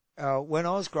 when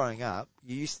I was growing up,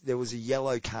 there was a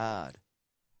yellow card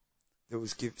that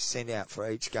was sent out for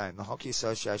each game. The Hockey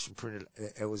Association printed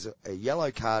it was a yellow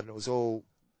card, and it was all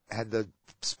had the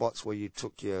spots where you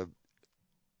took your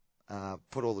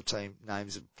put all the team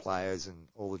names of players and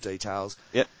all the details.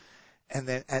 Yep. And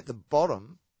then at the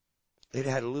bottom, it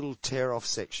had a little tear-off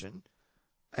section,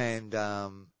 and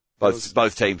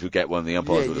both teams would get one. The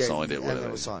umpires would have signed it. And Whatever.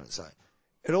 they would sign it. So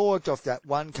it all worked off that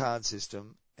one card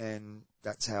system, and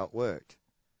that's how it worked.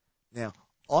 Now,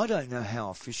 I don't know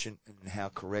how efficient and how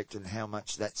correct and how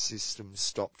much that system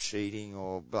stopped cheating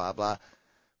or blah blah.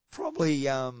 Probably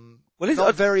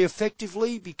not very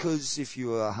effectively, because if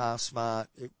you were half smart,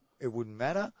 it wouldn't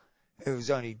matter. It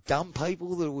was only dumb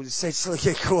people that would essentially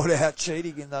get caught out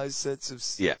cheating in those sorts of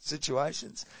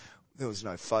situations. There was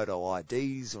no photo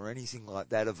IDs or anything like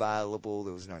that available.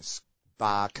 There was no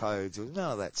barcodes. There was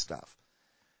none of that stuff.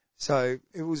 So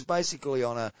it was basically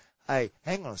on hey,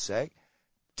 hang on a sec.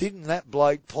 Didn't that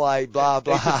bloke play blah,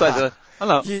 blah?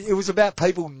 It was about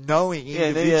people knowing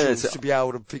individuals to be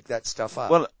able to pick that stuff up.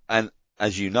 Well, and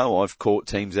as you know, I've caught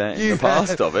teams out in the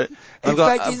past of it. In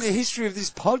fact, in the history of this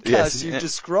podcast, you've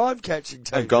described catching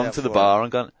teams. I've gone to the bar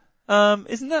and gone,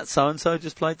 isn't that so-and-so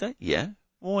just played that? Yeah.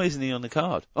 Why isn't he on the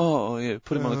card? Oh, yeah,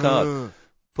 put him on the card.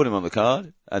 Put him on the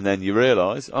card, and then you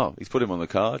realise, he's put him on the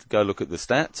card. Go look at the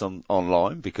stats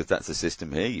online, because that's the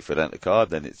system here. You fill out the card,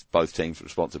 then it's both teams'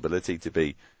 responsibility to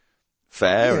be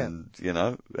fair and,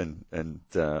 and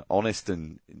honest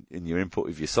in your input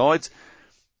of your sides.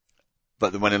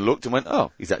 But then when I looked and went,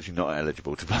 he's actually not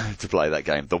eligible to play that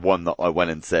game. The one that I went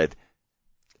and said,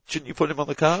 shouldn't you put him on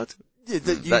the card? Yeah,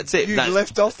 that's it. You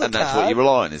left off the card. And that's what you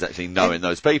rely on, is actually knowing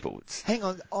those people. Hang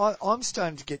on, I'm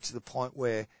starting to get to the point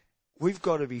where we've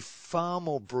got to be far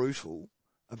more brutal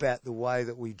about the way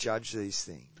that we judge these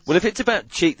things. Well, if it's about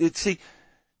cheat, see.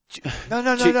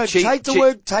 No. Take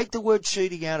the word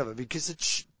cheating out of it,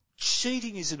 because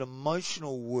cheating is an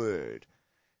emotional word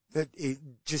that it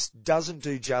just doesn't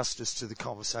do justice to the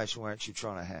conversation we're actually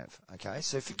trying to have. Okay,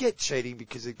 so forget cheating,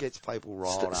 because it gets people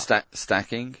riled up.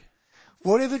 Stacking.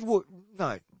 Whatever it would.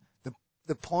 No,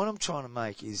 the point I'm trying to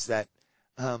make is that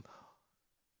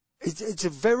it's a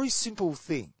very simple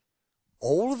thing.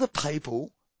 All of the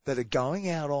people that are going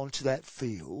out onto that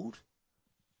field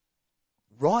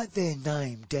write their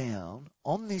name down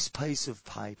on this piece of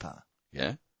paper.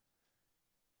 Yeah.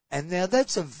 And now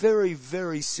that's a very,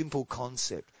 very simple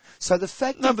concept. So the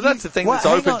fact but that's the thing that's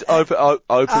open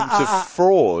to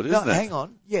fraud, isn't it? Hang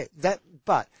on. Yeah,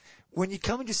 but when you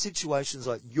come into situations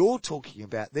like you're talking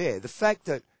about there, the fact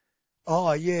that,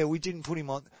 we didn't put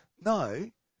him on. No,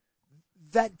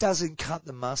 that doesn't cut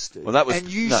the mustard. Well, and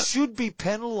you should be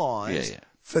penalised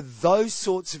for those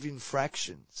sorts of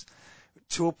infractions.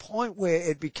 to a point where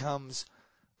it becomes,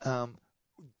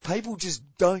 people just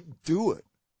don't do it.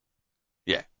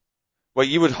 Yeah. Well,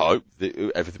 you would hope that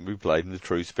everything we played in the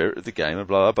true spirit of the game and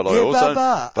blah, blah, but they don't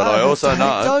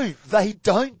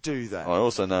do that. I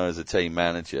also know as a team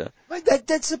manager. Mate,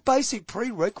 that's a basic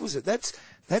prerequisite. That's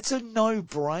a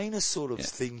no-brainer sort of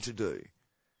thing to do.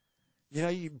 You know,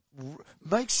 you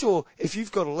make sure if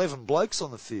you've got 11 blokes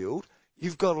on the field,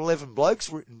 you've got 11 blokes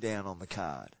written down on the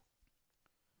card.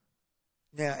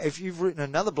 Now, if you've written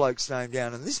another bloke's name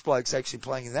down and this bloke's actually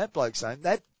playing in that bloke's name,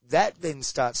 that then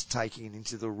starts taking it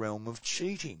into the realm of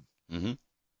cheating. Mm-hmm.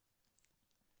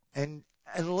 And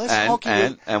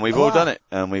hockey... And we've all done it.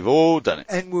 And we've all done it.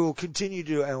 And we'll continue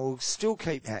to, and will still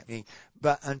keep happening.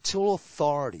 But until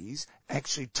authorities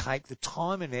actually take the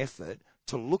time and effort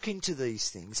to look into these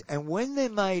things, and when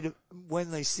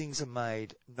these things are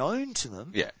made known to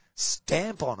them,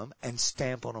 stamp on them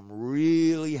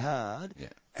really hard,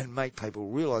 and make people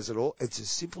realise it all. It's as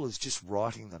simple as just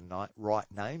writing the right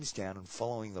names down and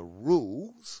following the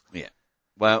rules. Yeah.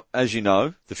 Well, as you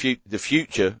know, the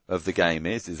future of the game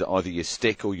is that either your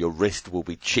stick or your wrist will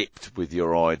be chipped with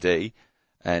your ID,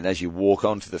 and as you walk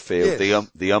onto the field,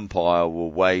 the umpire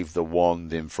will wave the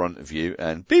wand in front of you,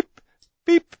 and beep,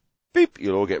 beep, beep.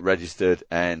 You'll all get registered,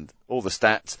 and all the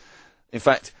stats. In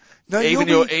fact, even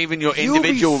your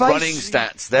individual running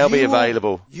stats, they'll be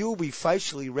available. You'll be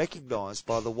facially recognised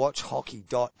by the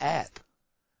WatchHockey.app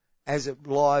as it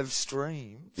live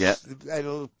streams. Yeah.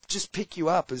 It'll just pick you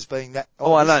up as being that.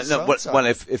 Oh, I know. No, well,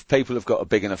 if people have got a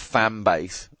big enough fan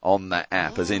base on that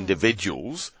app as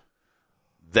individuals,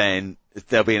 then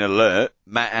there'll be an alert.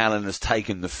 Matt Allen has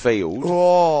taken the field.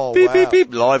 Oh, beep, wow. beep,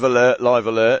 beep. Live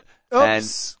alert. Oops. And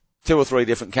 2 or 3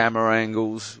 different camera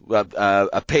angles,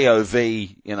 a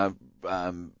POV,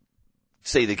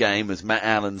 see the game as Matt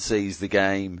Allen sees the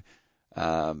game,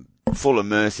 full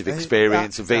immersive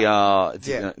experience, VR.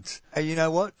 Yeah. And you know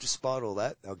what? Despite all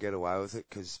that, they'll get away with it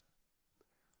because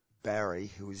Barry,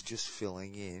 who was just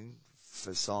filling in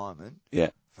for Simon,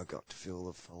 forgot to fill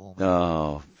the form.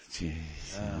 Oh,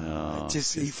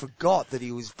 jeez. He forgot that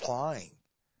he was playing.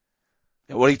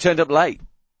 Well, he turned up late.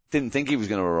 Didn't think he was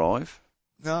going to arrive.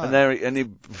 No. And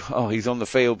he's on the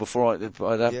field before I'd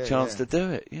have a chance to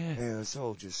do it. Yeah. Yeah, it's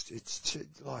all just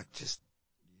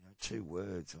 2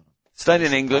 words on it. Staying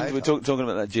in England, we're talking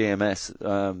about that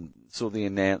GMS. Saw the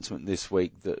announcement this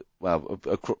week that,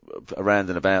 around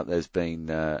and about there's been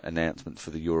announcements for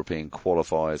the European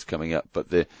qualifiers coming up, but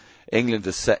England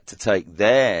are set to take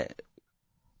their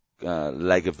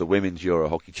leg of the Women's Euro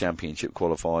Hockey Championship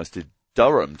qualifiers to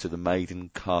Durham, to the Maiden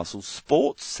Castle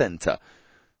Sports Centre.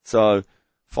 So,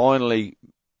 finally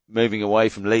moving away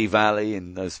from Lee Valley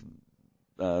and those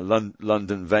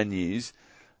London venues.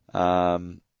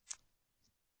 Well,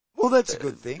 that's a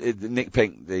good thing. Nick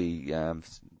Pink, the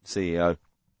CEO,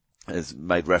 has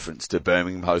made reference to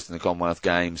Birmingham hosting the Commonwealth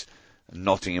Games, and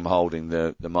Nottingham holding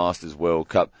the Masters World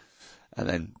Cup, and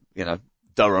then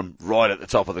Durham right at the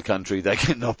top of the country. They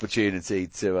get an opportunity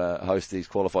to host these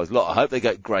qualifiers. Look, I hope they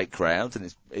get great crowds,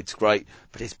 and it's great,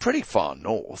 but it's pretty far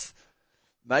north.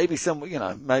 Maybe somewhere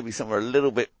a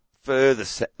little bit further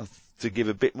to give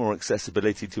a bit more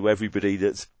accessibility to everybody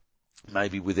that's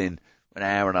maybe within an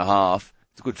hour and a half.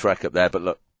 It's a good track up there, but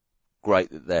look, great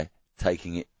that they're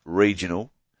taking it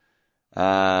regional.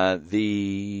 I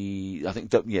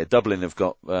think Dublin have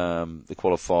got the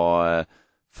qualifier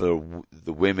for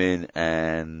the women,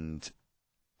 and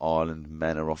Ireland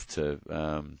men are off to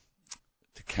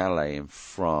Calais in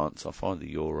France. I'll find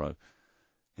the Euro.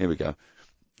 Here we go.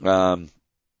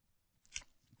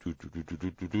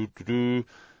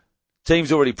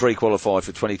 Teams already pre-qualified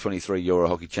for 2023 Euro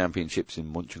Hockey Championships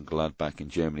in Mönchengladbach in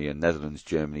Germany, and Netherlands,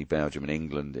 Germany, Belgium and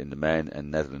England in the men, and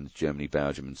Netherlands, Germany,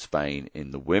 Belgium and Spain in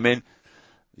the women.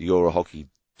 The Euro Hockey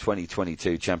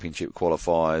 2022 Championship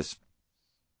qualifiers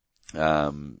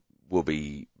will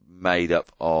be made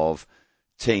up of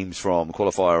teams from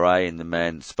Qualifier A in the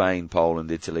men, Spain, Poland,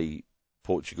 Italy,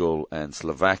 Portugal and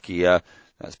Slovakia.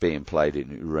 That's being played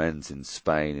in Rennes in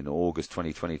Spain in August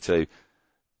 2022.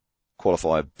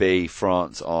 Qualifier B,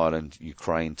 France, Ireland,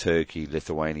 Ukraine, Turkey,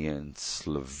 Lithuania and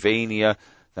Slovenia.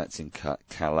 That's in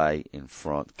Calais in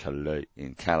France,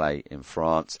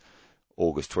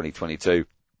 August 2022.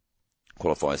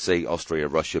 Qualifier C, Austria,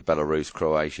 Russia, Belarus,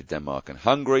 Croatia, Denmark and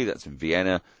Hungary. That's in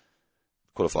Vienna.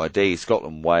 Qualifier D,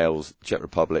 Scotland, Wales, Czech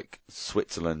Republic,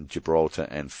 Switzerland, Gibraltar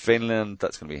and Finland.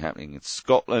 That's going to be happening in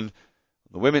Scotland.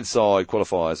 On the women's side,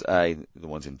 qualifiers A, the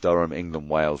ones in Durham, England,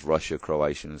 Wales, Russia,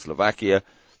 Croatia and Slovakia.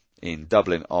 In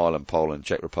Dublin, Ireland, Poland,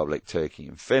 Czech Republic, Turkey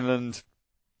and Finland.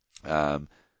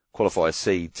 Qualifier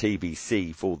C,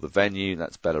 TBC for the venue.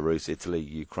 That's Belarus, Italy,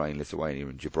 Ukraine, Lithuania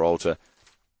and Gibraltar.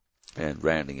 And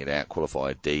rounding it out,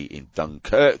 Qualifier D in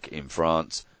Dunkirk in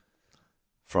France.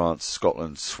 France,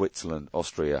 Scotland, Switzerland,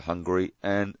 Austria, Hungary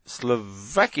and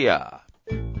Slovakia.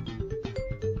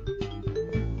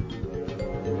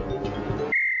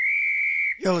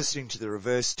 You're listening to The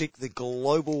Reverse Stick, the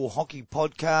global hockey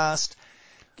podcast.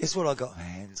 Guess what I got my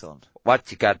hands on? What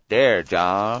you got there,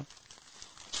 John?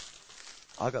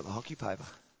 I got the hockey paper.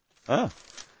 Oh.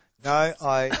 No,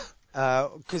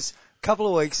 because a couple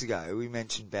of weeks ago we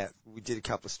did a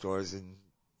couple of stories and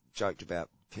joked about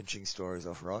pinching stories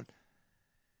off Rod.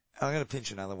 I'm going to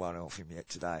pinch another one off him yet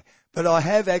today. But I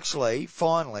have actually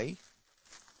finally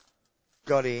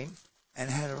got in and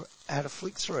had a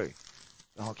flick through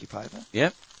the hockey paper.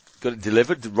 Yep. Got it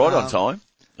delivered right on time.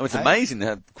 Oh, it's amazing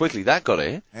how quickly that got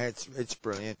here. It's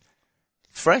brilliant.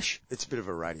 It's fresh. It's a bit of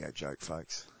a radio joke,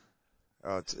 folks.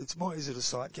 It's more, is it a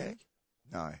sight gag?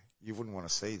 No, you wouldn't want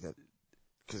to see that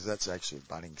because that's actually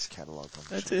a Bunnings catalogue.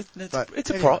 It's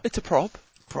a prop.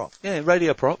 Prop. Yeah,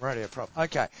 radio prop. Radio prop.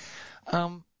 Okay.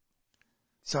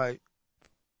 So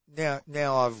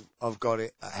now I've got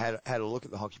it, had a look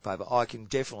at the hockey paper. I can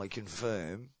definitely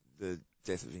confirm the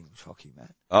death of English hockey,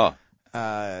 Matt. Oh.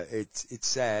 It's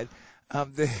sad.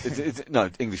 No,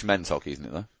 English men's hockey, isn't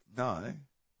it though? No.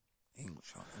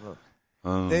 English hockey. Look.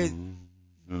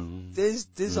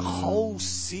 There's a whole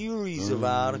series of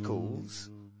articles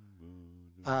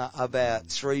about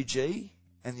 3G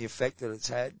and the effect that it's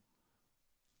had.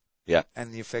 Yeah.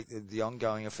 And the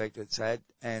ongoing effect it's had.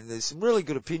 And there's some really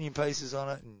good opinion pieces on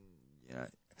it. And, you know,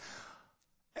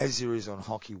 as there is on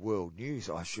Hockey World News,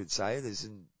 I should say, is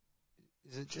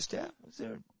it just out?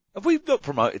 Have we not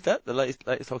promoted that, the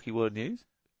latest Hockey World News?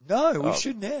 No, we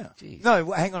should now. Geez.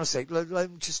 No, hang on a sec.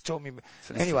 Let just tell me.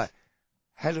 Anyway,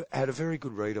 had a very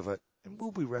good read of it, and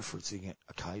we'll be referencing it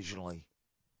occasionally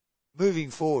moving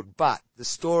forward. But the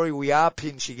story we are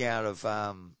pinching out of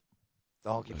the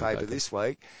hockey paper this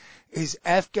week is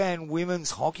Afghan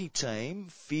women's hockey team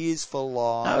fears for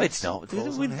lives. No, it's not.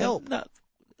 Calls on help. No,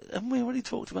 haven't we already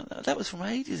talked about that? That was from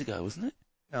ages ago, wasn't it?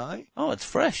 No. Oh, it's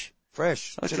fresh.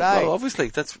 Fresh. Okay, today. Well, obviously,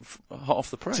 that's hot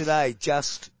off the press.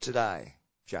 Just today.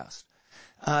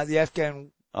 The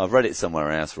Afghan... I've read it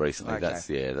somewhere else recently. Okay. That's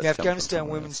the Afghanistan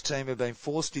women's team have been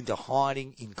forced into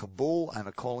hiding in Kabul and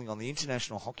are calling on the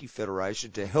International Hockey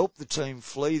Federation to help the team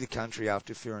flee the country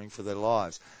after fearing for their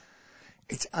lives.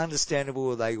 It's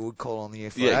understandable they would call on the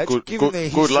FIH. Yeah, given their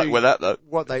good luck with that, though.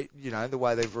 What they, the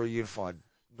way they've reunified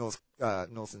North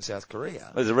and South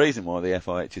Korea. There's a reason why the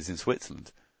FIH is in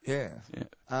Switzerland. Yeah.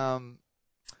 I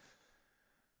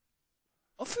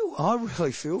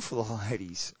really feel for the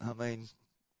ladies. I mean,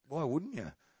 why wouldn't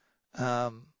you?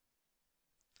 I'm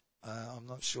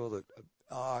not sure that.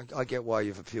 I get why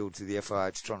you've appealed to the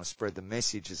FIH trying to spread the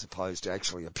message as opposed to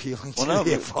actually appealing to the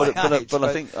FIH. But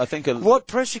I think what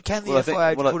pressure can the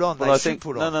FIH put on? They should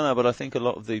put on. No. But I think a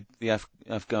lot of the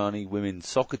Afghani women's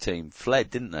soccer team fled,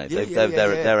 didn't they? Yeah,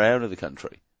 they're out of the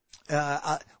country.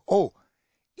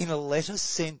 In a letter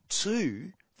sent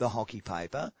to the hockey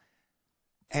paper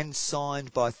and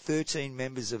signed by 13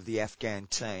 members of the Afghan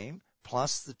team,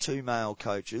 plus the 2 male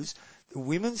coaches, the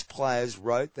women's players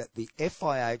wrote that the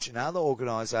FIH and other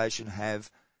organisations have,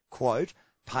 quote,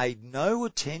 paid no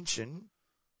attention,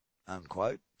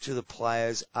 unquote, to the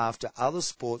players after other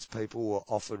sports people were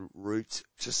offered routes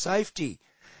to safety.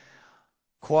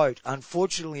 Quote,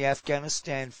 unfortunately,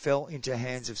 Afghanistan fell into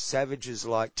hands of savages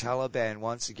like Taliban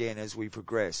once again as we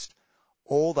progressed.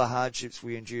 All the hardships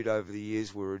we endured over the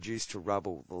years were reduced to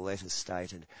rubble, the letter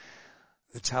stated.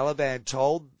 The Taliban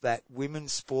told that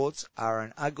women's sports are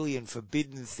an ugly and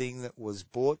forbidden thing that was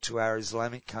brought to our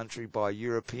Islamic country by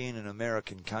European and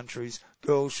American countries.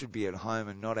 Girls should be at home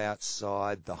and not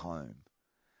outside the home.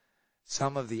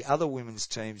 Some of the other women's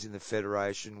teams in the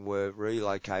Federation were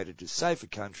relocated to safer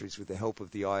countries with the help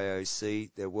of the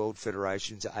IOC, their world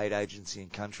federations, aid agency in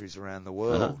countries around the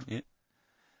world.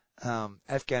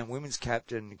 Afghan women's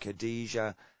captain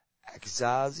Khadija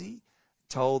Akzazi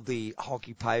told the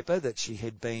hockey paper that she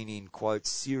had been in, quote,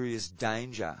 serious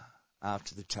danger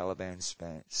after the Taliban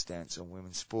stance on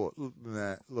women's sport.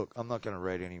 Look, I'm not going to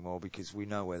read anymore because we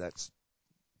know where that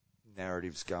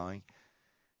narrative's going.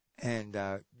 And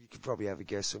you could probably have a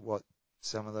guess at what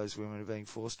some of those women are being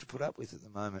forced to put up with at the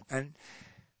moment. And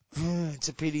it's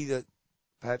a pity that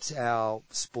perhaps our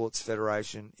sports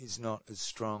federation is not as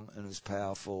strong and as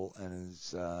powerful and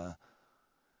as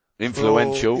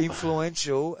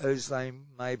influential as they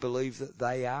may believe that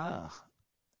they are.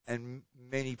 And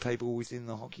many people within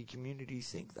the hockey community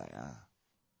think they are.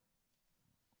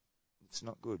 It's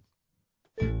not good.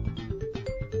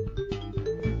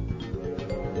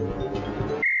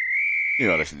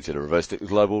 You are listening to the Reverse Stick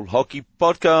Global Hockey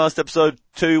Podcast, episode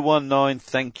 219.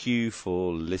 Thank you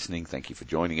for listening. Thank you for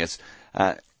joining us.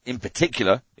 In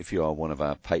particular, if you are one of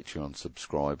our Patreon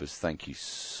subscribers, thank you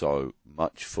so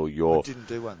much for your... I didn't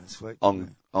do one this week.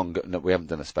 No, we haven't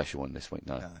done a special one this week.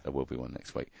 No, there will be one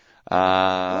next week.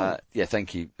 Yeah,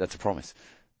 thank you. That's a promise.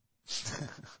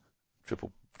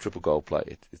 Triple gold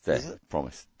plated. It's there.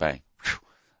 Promise. Bang.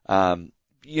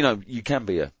 You can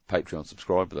be a Patreon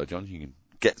subscriber though, John. You can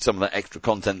get some of that extra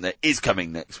content that is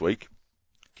coming next week.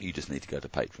 You just need to go to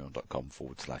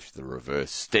patreon.com/the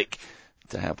reverse stick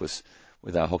to help us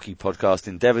with our hockey podcast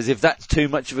endeavours. If that's too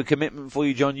much of a commitment for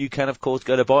you, John, you can of course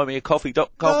go to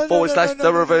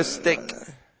buymeacoffee.com/the reverse stick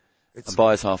and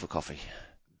buy us half a coffee.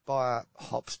 Buy a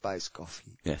hops-based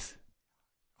coffee. Yes.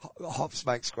 Hops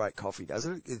makes great coffee,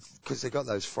 doesn't it? Because they've got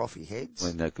those frothy heads.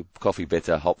 When they're coffee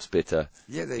bitter, hops bitter.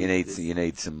 Yeah, you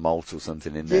need some malt or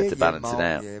something in there to balance it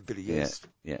out. Yeah, a bit of yeast.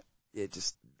 Yeah.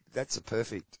 That's a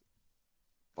perfect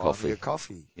coffee.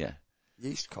 Coffee. Yeah.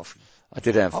 Yeast coffee. I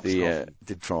did have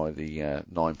did try the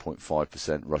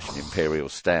 9.5% Russian Imperial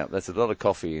Stout. There's a lot of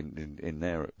coffee in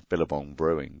there at Billabong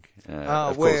Brewing.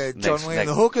 John, we and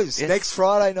the Hookers, yes. Next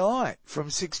Friday night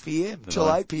from 6 p.m.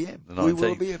 till 8 p.m. We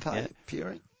will be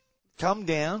appearing. Come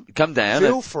down.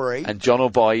 Feel free. And John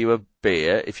will buy you a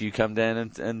beer if you come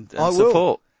down and I support.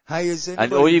 Will. Hey,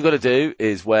 and all you've got to do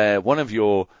is wear one of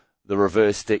the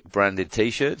Reverse Stick branded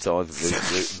t-shirts, either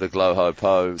the Glow Ho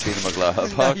Po, Cinema Glow Ho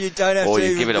Po. No, you don't have or to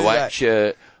you give it a whack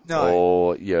shirt. No.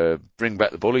 Or you bring back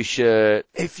the Bully shirt.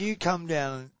 If you come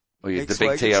down or next the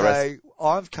big week TRS. and say,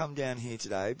 I've come down here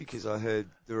today because I heard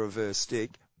the Reverse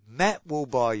Stick, Matt will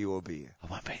buy you a beer. I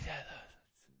won't be there though.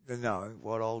 No,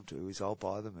 what I'll do is I'll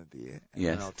buy them a beer. And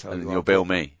yes. then I'll tell and you. And you'll bill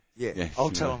me. Yeah. I'll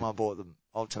tell them I bought them.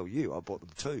 I'll tell you I bought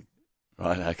them too.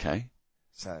 Right, okay.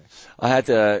 So. I had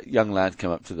a young lad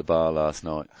come up to the bar last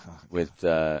night with,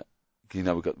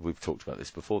 we've talked about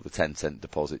this before, the 10-cent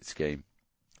deposit scheme.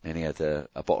 And he had a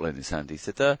bottle in his hand. He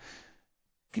said,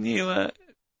 can you,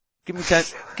 give me 10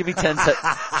 cents, give me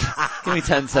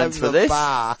 10 cents for this?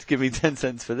 Bar. Give me 10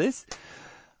 cents for this?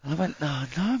 And I went, no.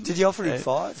 Did you offer him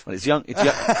 5? Well, it's young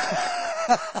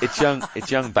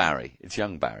Barry. It's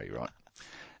young Barry, right?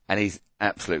 And he's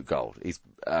absolute gold. He's,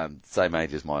 same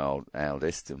age as my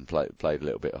eldest and played a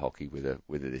little bit of hockey with her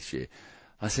this year.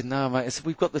 I said, no, mate. I said,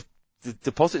 we've got the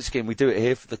deposit scheme. We do it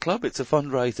here for the club. It's a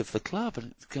fundraiser for the club.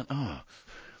 And it's going, how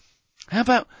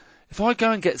about if I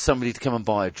go and get somebody to come and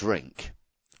buy a drink,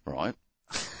 right?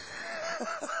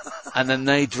 And then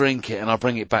they drink it and I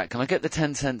bring it back. Can I get the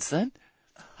 10 cents then?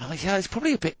 I'm like, yeah, it's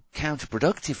probably a bit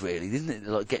counterproductive, really, isn't it?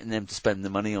 Like getting them to spend the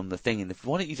money on the thing. And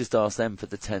why don't you just ask them for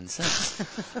the 10 cents?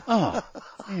 Yeah.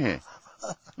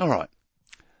 All right.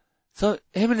 So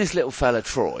him and this little fella,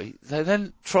 Troy, they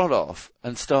then trot off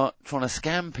and start trying to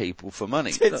scam people for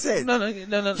money. 10 cents? No.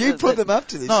 You put them up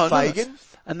to this, Fagan. No.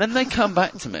 And then they come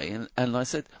back to me and I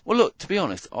said, well, look, to be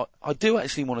honest, I do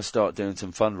actually want to start doing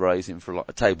some fundraising for like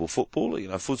a table football,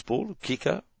 football,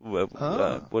 kicker,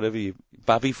 whatever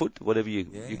baby foot, whatever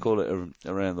you call it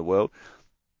around the world.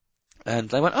 And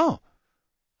they went,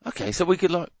 okay, so we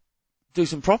could do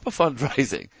some proper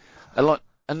fundraising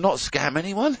and not scam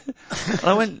anyone. And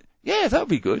I went, yeah, that would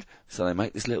be good. So they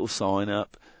make this little sign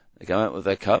up. They go out with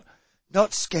their cup.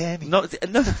 Not scamming. Not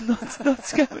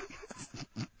scamming.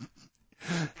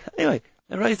 Anyway,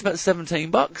 they raised about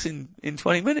 $17 in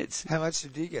 20 minutes. How much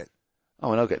did you get?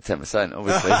 I'll get 10%,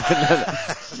 obviously.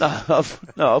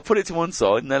 No, I'll put it to one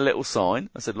side and their little sign.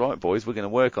 I said, right, boys, we're going to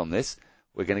work on this.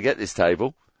 We're going to get this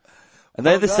table. And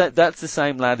that's the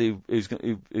same lad who's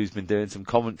been doing some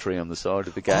commentary on the side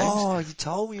of the games. Oh, you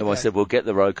told me. And I said, we'll get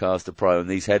the Rodecaster Pro and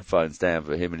these headphones down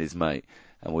for him and his mate.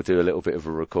 And we'll do a little bit of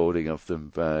a recording of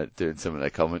them doing some of their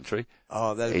commentary.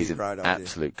 Oh, that'd be a great idea. He's an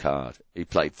absolute card. He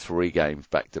played 3 games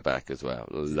back to back as well.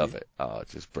 Love it. Oh,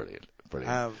 just brilliant.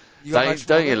 Don't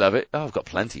you love it? Oh, I've got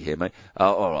plenty here, mate.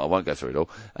 All right, I won't go through it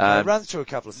all. Run through a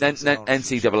couple of things.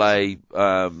 NCAA,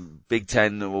 Big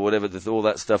Ten or whatever, all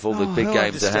that stuff, all the big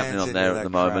games are happening on there at the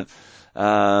moment.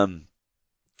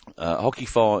 Hockey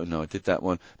 5, no, I did that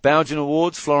one. Belgian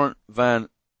Awards, Florent van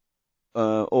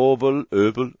Florent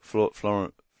van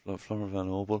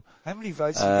Orbel. How many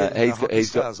votes did he get in the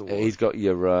Stars Award? He's got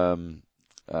your,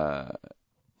 what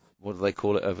do they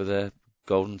call it over there?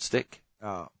 Golden Stick?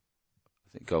 Oh. I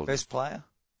think golden. Best player?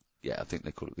 Yeah, I think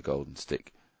they call it the Golden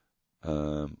Stick,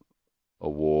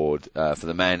 award, for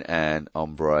the men and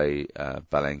Ombre,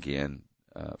 Balangian,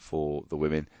 for the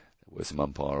women. There were some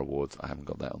umpire awards. I haven't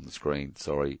got that on the screen.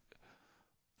 Sorry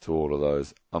to all of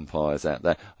those umpires out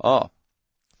there.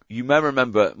 You may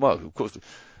remember, well, of course,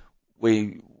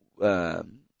 we,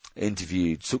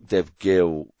 interviewed Sukhdev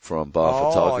Gill from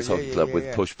Barford Tigers Hockey Club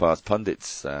with Push Past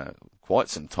Pundits quite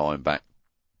some time back.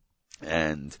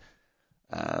 And,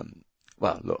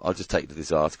 well, look, I'll just take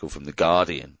this article from The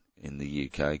Guardian in the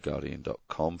UK,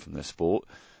 guardian.com, from their sport.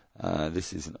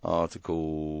 This is an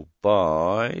article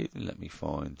by, let me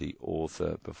find the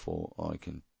author before I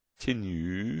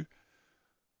continue.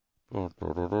 Well,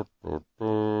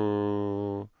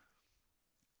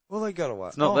 they got away.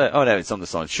 It's not there. Oh, no, it's on the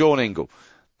side. Sean Ingle.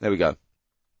 There we go.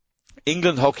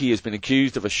 England hockey has been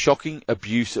accused of a shocking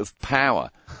abuse of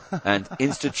power and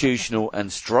institutional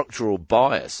and structural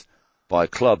bias by a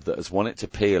club that has won its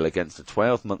appeal against a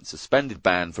 12-month suspended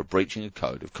ban for breaching a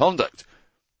code of conduct.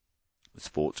 The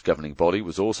sport's governing body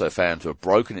was also found to have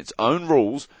broken its own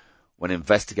rules when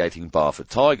investigating Barford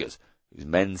Tigers, whose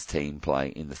men's team play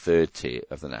in the third tier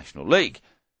of the National League.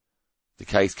 The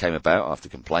case came about after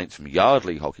complaints from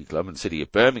Yardley Hockey Club and City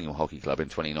of Birmingham Hockey Club in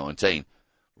 2019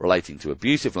 relating to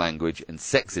abusive language and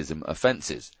sexism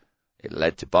offences. It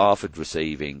led to Barford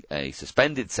receiving a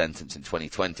suspended sentence in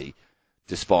 2020,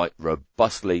 despite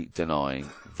robustly denying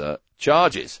the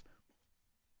charges.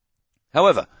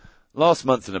 However, last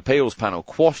month an appeals panel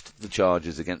quashed the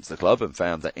charges against the club and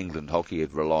found that England Hockey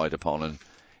had relied upon an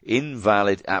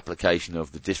invalid application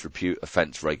of the disrepute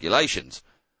offence regulations,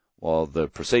 while the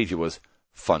procedure was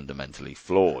fundamentally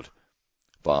flawed.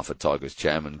 Barford Tigers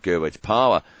chairman Gurwaj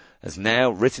Power has now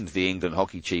written to the England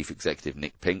Hockey chief executive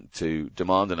Nick Pink to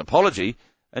demand an apology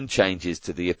and changes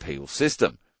to the appeal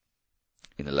system.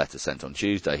 In a letter sent on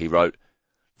Tuesday, he wrote,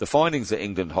 "The findings that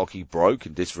England Hockey broke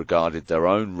and disregarded their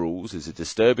own rules is a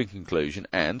disturbing conclusion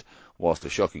and, whilst a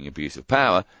shocking abuse of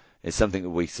power, is something that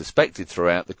we suspected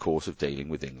throughout the course of dealing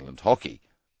with England Hockey.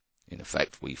 In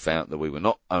effect, we found that we were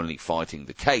not only fighting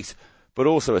the case, but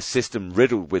also a system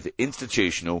riddled with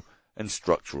institutional and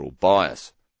structural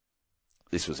bias.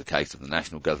 This was a case of the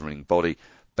national governing body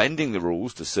bending the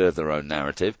rules to serve their own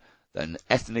narrative that an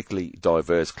ethnically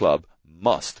diverse club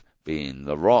must be in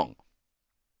the wrong."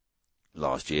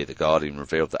 Last year, The Guardian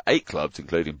revealed that 8 clubs,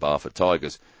 including Barford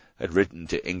Tigers, had written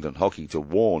to England Hockey to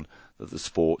warn that the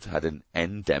sport had an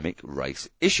endemic race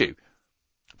issue.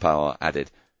 Power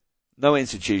added, "No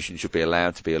institution should be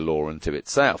allowed to be a law unto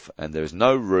itself, and there is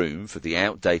no room for the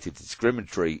outdated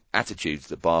discriminatory attitudes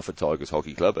that Barford Tigers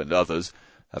Hockey Club and others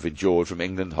have endured from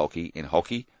England Hockey in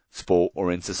hockey, sport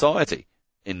or in society.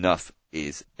 Enough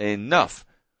is enough."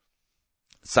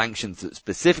 Sanctions that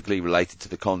specifically related to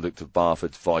the conduct of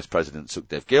Barford's Vice President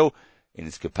Sukhdev Gill in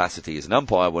his capacity as an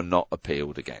umpire were not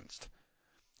appealed against.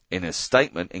 In a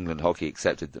statement, England Hockey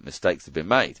accepted that mistakes had been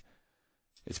made.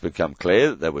 It's become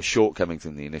clear that there were shortcomings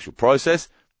in the initial process,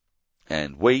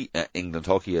 and we at England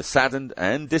Hockey are saddened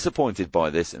and disappointed by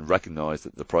this and recognise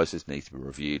that the process needs to be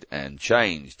reviewed and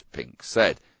changed, Pink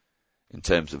said. In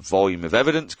terms of volume of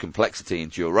evidence, complexity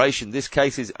and duration, this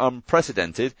case is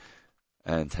unprecedented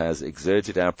and has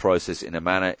exerted our process in a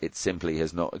manner it simply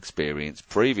has not experienced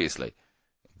previously.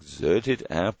 Exerted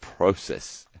our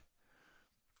process.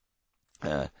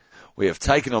 We have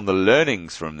taken on the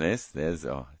learnings from this.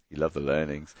 You love the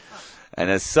learnings. And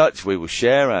as such, we will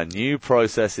share our new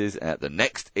processes at the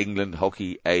next England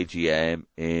Hockey AGM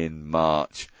in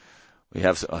March.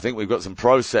 I think we've got some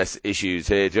process issues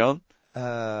here, John.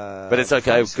 But it's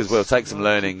okay because we'll take some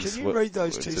learnings. Can you read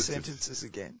those two sentences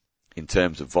again? In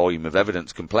terms of volume of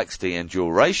evidence, complexity and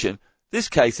duration, this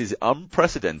case is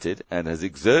unprecedented and has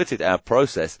exerted our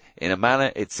process in a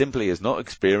manner it simply has not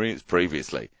experienced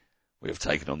previously. We have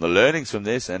taken on the learnings from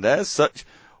this, and as such,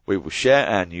 we will share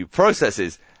our new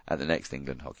processes at the next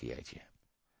England Hockey AGM.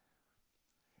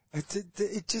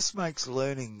 It just makes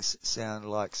learnings sound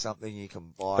like something you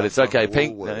can buy. But it's okay,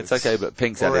 Pink. No, it's okay, but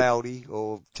Pink's added. Or Aldi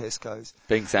or Tesco's.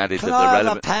 Pink's added Can that I the have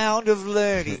relevant. a pound of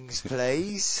learnings,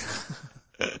 please?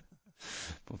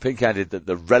 Well, Pink added that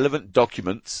the relevant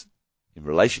documents in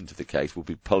relation to the case will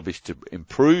be published to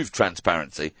improve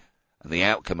transparency, and the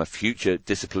outcome of future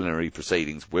disciplinary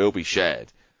proceedings will be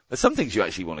shared. There's some things you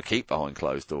actually want to keep behind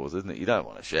closed doors, isn't it? You don't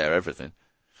want to share everything.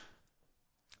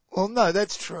 Well, no,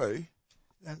 that's true.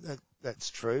 That's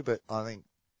true, but I think,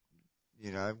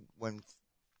 when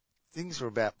things are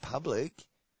about public,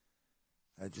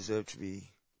 they deserve to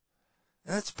be,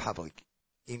 that's public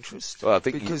interest. Well, I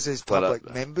think because there's public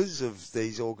members of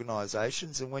these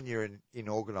organisations, and when you're in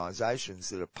organisations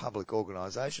that are public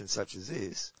organisations such as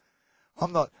this,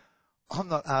 I'm not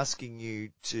asking you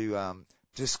to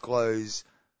disclose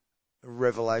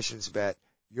revelations about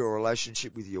your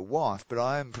relationship with your wife, but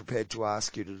I am prepared to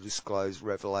ask you to disclose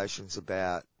revelations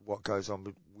about what goes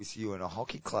on with you in a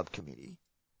hockey club committee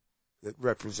that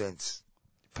represents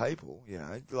people,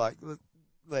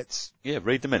 let's... Yeah,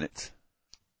 read the minutes.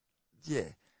 Yeah.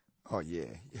 Oh, yeah.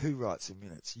 Who writes the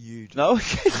minutes? You do. No?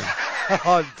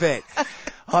 I bet.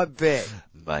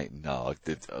 Mate, no, I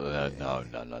did,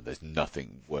 no, there's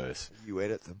nothing worse. You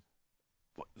edit them.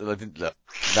 What, I didn't look.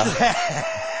 No.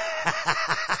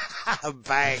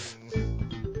 Bang.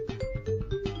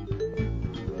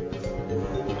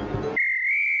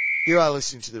 You are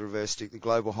listening to The Reverse Stick, the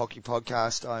Global Hockey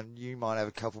Podcast, and you might have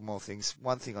a couple more things.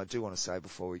 One thing I do want to say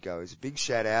before we go is a big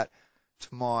shout out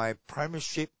to my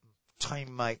Premiership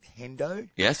teammate Hendo.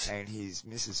 Yes. And his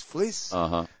Mrs. Fliss.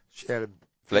 Uh-huh. She had a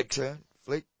Flick. turn.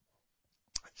 Flick.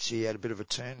 She had a bit of a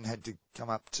turn and had to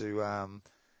come up to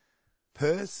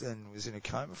Perth and was in a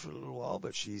coma for a little while,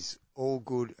 but she's all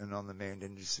good and on the mend.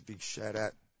 And just a big shout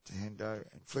out to Hendo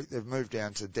and Flick. They've moved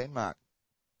down to Denmark.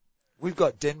 We've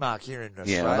got Denmark here in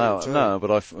Australia. Yeah, I know, too. no,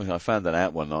 but I found that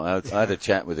out one night. I had a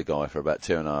chat with a guy for about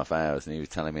 2.5 hours, and he was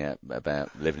telling me about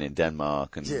living in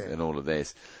Denmark and all of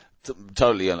this.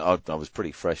 Totally, I was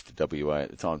pretty fresh to WA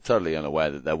at the time. Totally unaware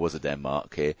that there was a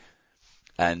Denmark here,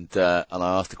 and I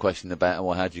asked a question about,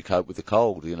 well, how do you cope with the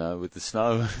cold? You know, with the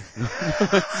snow.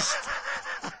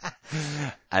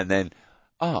 And then,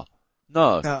 no.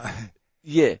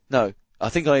 Yeah, no. I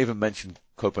think I even mentioned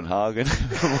Copenhagen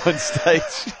at one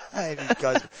stage. And he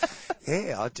goes,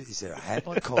 is there a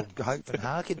hamlet called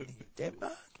Copenhagen in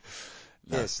Denmark?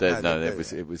 No, yes.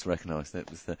 It was recognised.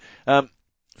 That was the, a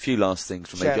few last things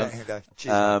from me, John. Shout out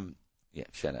Hendo. Yeah,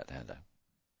 shout out to Hendo.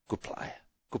 Good player.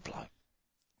 Good bloke.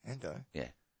 Hendo? Yeah.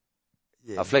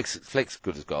 Yeah. Flex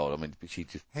good as gold. I mean, she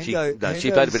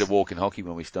played a bit of walking hockey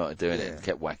when we started doing it and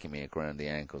kept whacking me around the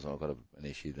ankles. I've got an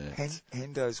issue there.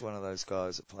 Hendo's one of those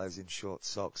guys that plays in short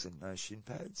socks and no shin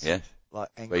pads. Yeah. Like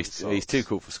ankle socks. He's too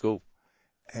cool for school.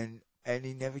 And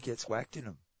he never gets whacked in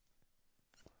them.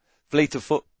 Fleet of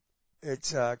foot.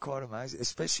 It's quite amazing,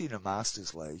 especially in a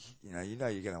Masters League. You know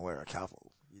you're going to wear a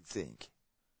couple, you'd think.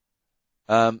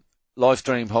 Live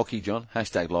stream hockey, John. #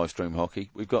 live stream hockey.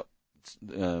 We've got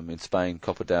in Spain,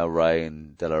 Copa del Rey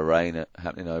and De La Reina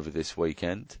happening over this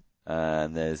weekend.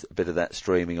 And there's a bit of that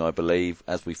streaming, I believe,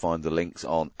 as we find the links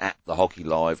on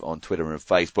 @thehockeylive on Twitter and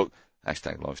Facebook. #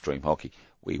 live stream hockey.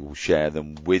 We will share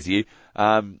them with you.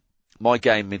 My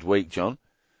game midweek, John.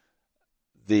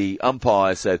 The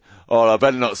umpire said, I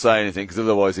better not say anything because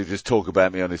otherwise he'll just talk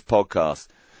about me on his podcast.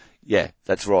 Yeah,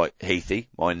 that's right, Heathy,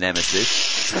 my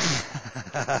nemesis.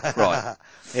 Right.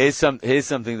 Here's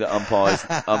something that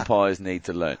umpires need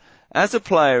to learn. As a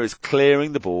player is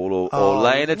clearing the ball or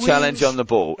laying a challenge on the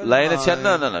ball, laying a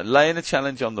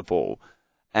challenge on the ball,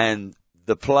 and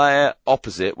the player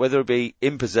opposite, whether it be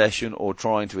in possession or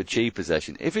trying to achieve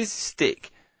possession, if his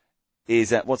stick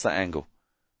is at, what's that angle?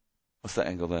 What's that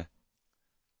angle there?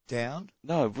 Down?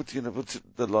 No,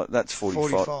 that's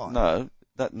 45. No,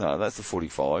 that's the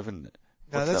 45, isn't it?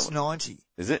 No, that's 90.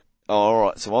 Is it? Oh, all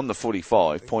right. So on the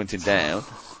 45, pointing down,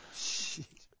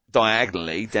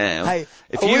 diagonally down. Hey,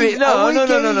 if no.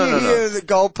 The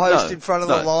goalpost in front of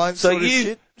the line, so sort of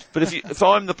shit. But if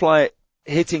I'm the player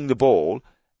hitting the ball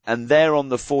and they're on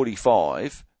the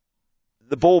 45,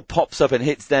 the ball pops up and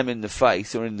hits them in the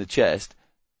face or in the chest.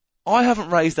 I haven't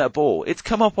raised that ball. It's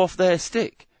come up off their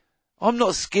stick. I'm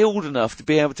not skilled enough to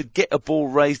be able to get a ball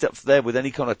raised up there with any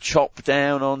kind of chop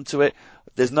down onto it.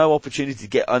 There's no opportunity to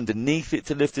get underneath it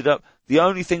to lift it up. The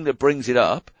only thing that brings it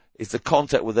up is the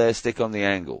contact with their stick on the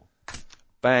angle.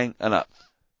 Bang and up.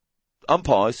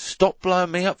 Umpires, stop blowing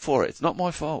me up for it. It's not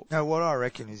my fault. No, what I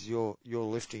reckon is you're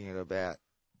lifting it about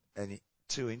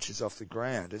 2 inches off the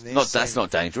ground, and that's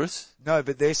not dangerous. No,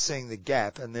 but they're seeing the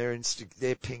gap and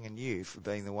they're pinging you for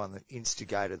being the one that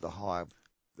instigated the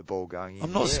ball going in.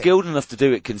 I'm not skilled enough to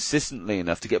do it consistently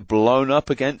enough to get blown up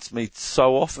against me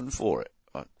so often for it.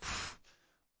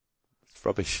 It's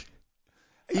rubbish.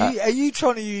 Are you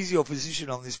trying to use your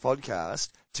position on this podcast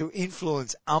to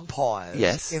influence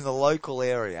umpires in the local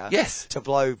area to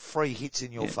blow free hits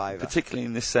in your favour? Particularly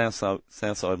in this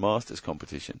Southside Masters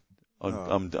competition.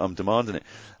 I'm demanding it.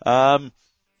 What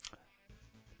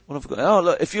have I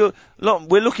got?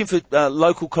 We're looking for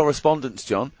local correspondents,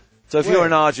 John. So if you're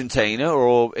in Argentina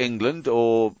or England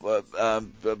or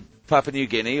Papua New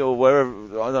Guinea or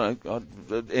wherever, I don't know,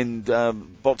 in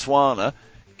Botswana,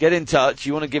 get in touch.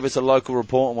 You want to give us a local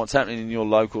report on what's happening in your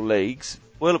local leagues?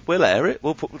 We'll air it.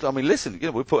 We'll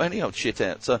put any old shit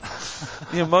out. So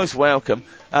you're most welcome.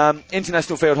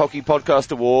 International Field Hockey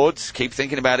Podcast Awards. Keep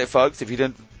thinking about it, folks. If you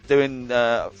don't doing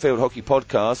field hockey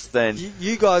podcasts, then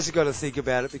you guys have got to think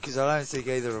about it because I don't think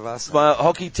either of us.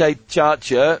 Hockey Te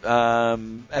Chacha,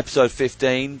 episode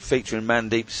 15, featuring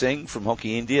Mandeep Singh from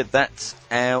Hockey India. That's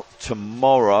out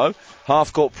tomorrow.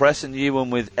 Half Court Press and you one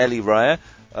with Ellie Raya.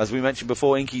 As we mentioned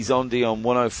before, Inky Zondi on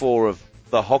 104 of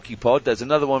the Hockey Pod. There's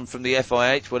another one from the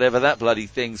FIH, whatever that bloody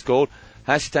thing's called.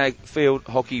 Hashtag Field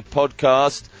Hockey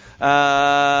Podcast.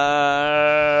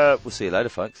 We'll see you later,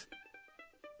 folks.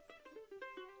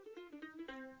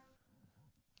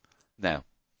 Now,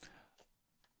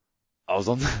 I was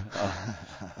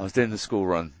doing the school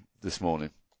run this morning.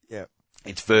 Yeah.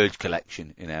 It's Verge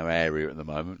collection in our area at the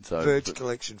moment. So Verge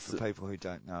collection, for people who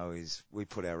don't know, is we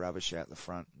put our rubbish out the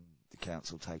front and the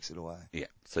council takes it away. Yeah.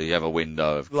 So you have a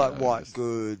window of like white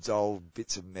goods, old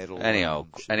bits of metal, any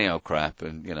old crap,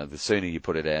 and the sooner you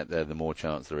put it out there, the more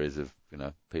chance there is of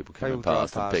people coming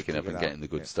past and picking up and getting the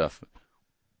good stuff.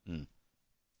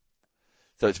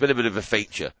 So it's been a bit of a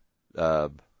feature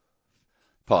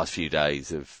past few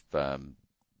days of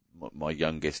my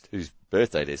youngest, whose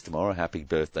birthday it is tomorrow. Happy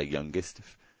birthday, youngest. It's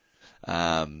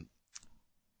now,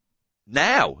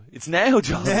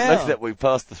 John. Now. That we've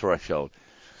passed the threshold.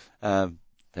 There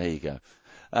you go.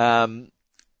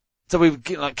 So we were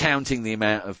counting the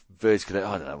amount of Verge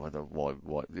collection. I don't know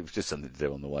why. It was just something to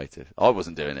do on the way to. I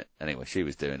wasn't doing it anyway. She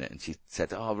was doing it, and she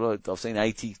said, "Oh, I've seen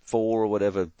 84 or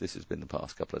whatever. This has been the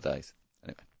past couple of days."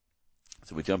 Anyway,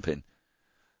 so we jump in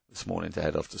this morning to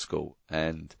head off to school,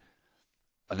 and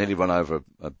I nearly run over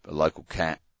a local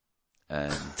cat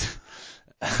and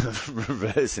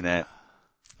reversing out.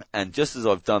 And just as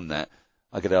I've done that,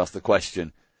 I get asked the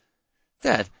question,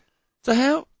 "Dad,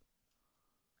 so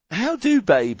how do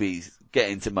babies get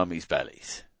into mummies'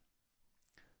 bellies?"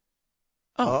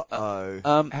 How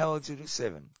old is it?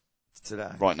 7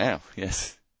 today. Right now,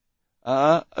 yes.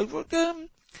 Yeah,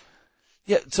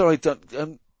 sorry,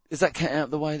 is that cat out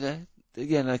the way there?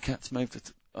 Yeah, no, cat's moved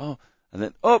it. And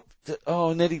then,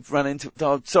 nearly ran into it.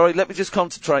 Oh, sorry, let me just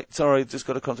concentrate. Sorry, just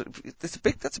got to concentrate.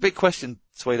 That's a big question,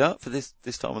 sweetheart, for this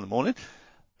time of the morning.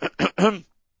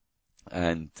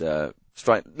 And,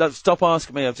 stop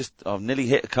asking me. I've nearly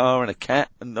hit a car and a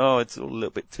cat, and it's all a little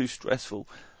bit too stressful.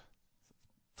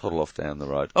 Toddle off down the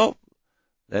road. Oh,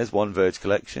 there's one Verge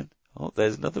collection. Oh,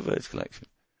 there's another Verge collection.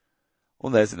 Oh,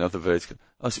 there's another Verge collection.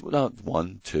 I said,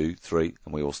 1, 2, 3,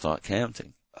 and we all start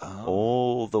counting.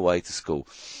 All the way to school.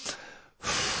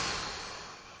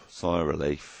 Sigh of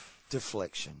relief.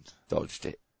 Deflection. Dodged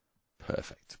it.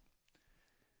 Perfect.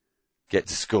 Get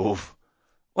to school.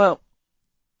 Well,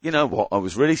 you know what? I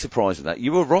was really surprised at that.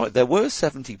 You were right. There were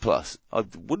 70 plus. I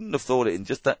wouldn't have thought it in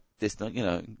just that distance,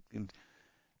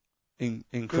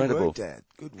 incredible. Good work, Dad.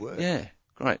 Good work. Yeah,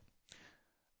 great.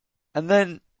 And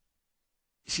then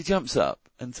she jumps up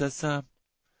and says,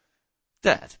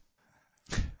 "Dad,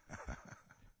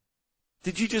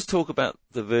 did you just talk about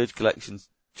the Verge collections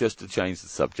just to change the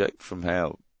subject from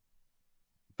how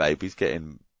babies get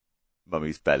in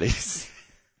mummies' bellies?"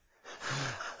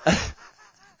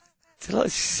 Till I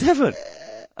was 7.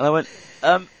 And I went,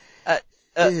 and I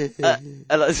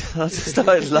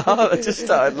just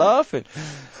started laughing.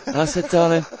 And I said,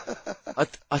 "Darling,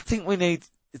 I think we need,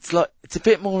 it's a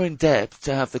bit more in depth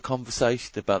to have the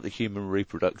conversation about the human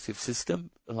reproductive system,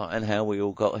 and how we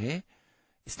all got here.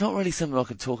 It's not really something I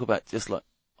can talk about just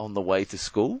on the way to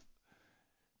school.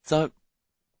 So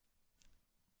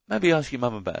maybe ask your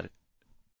mum about it."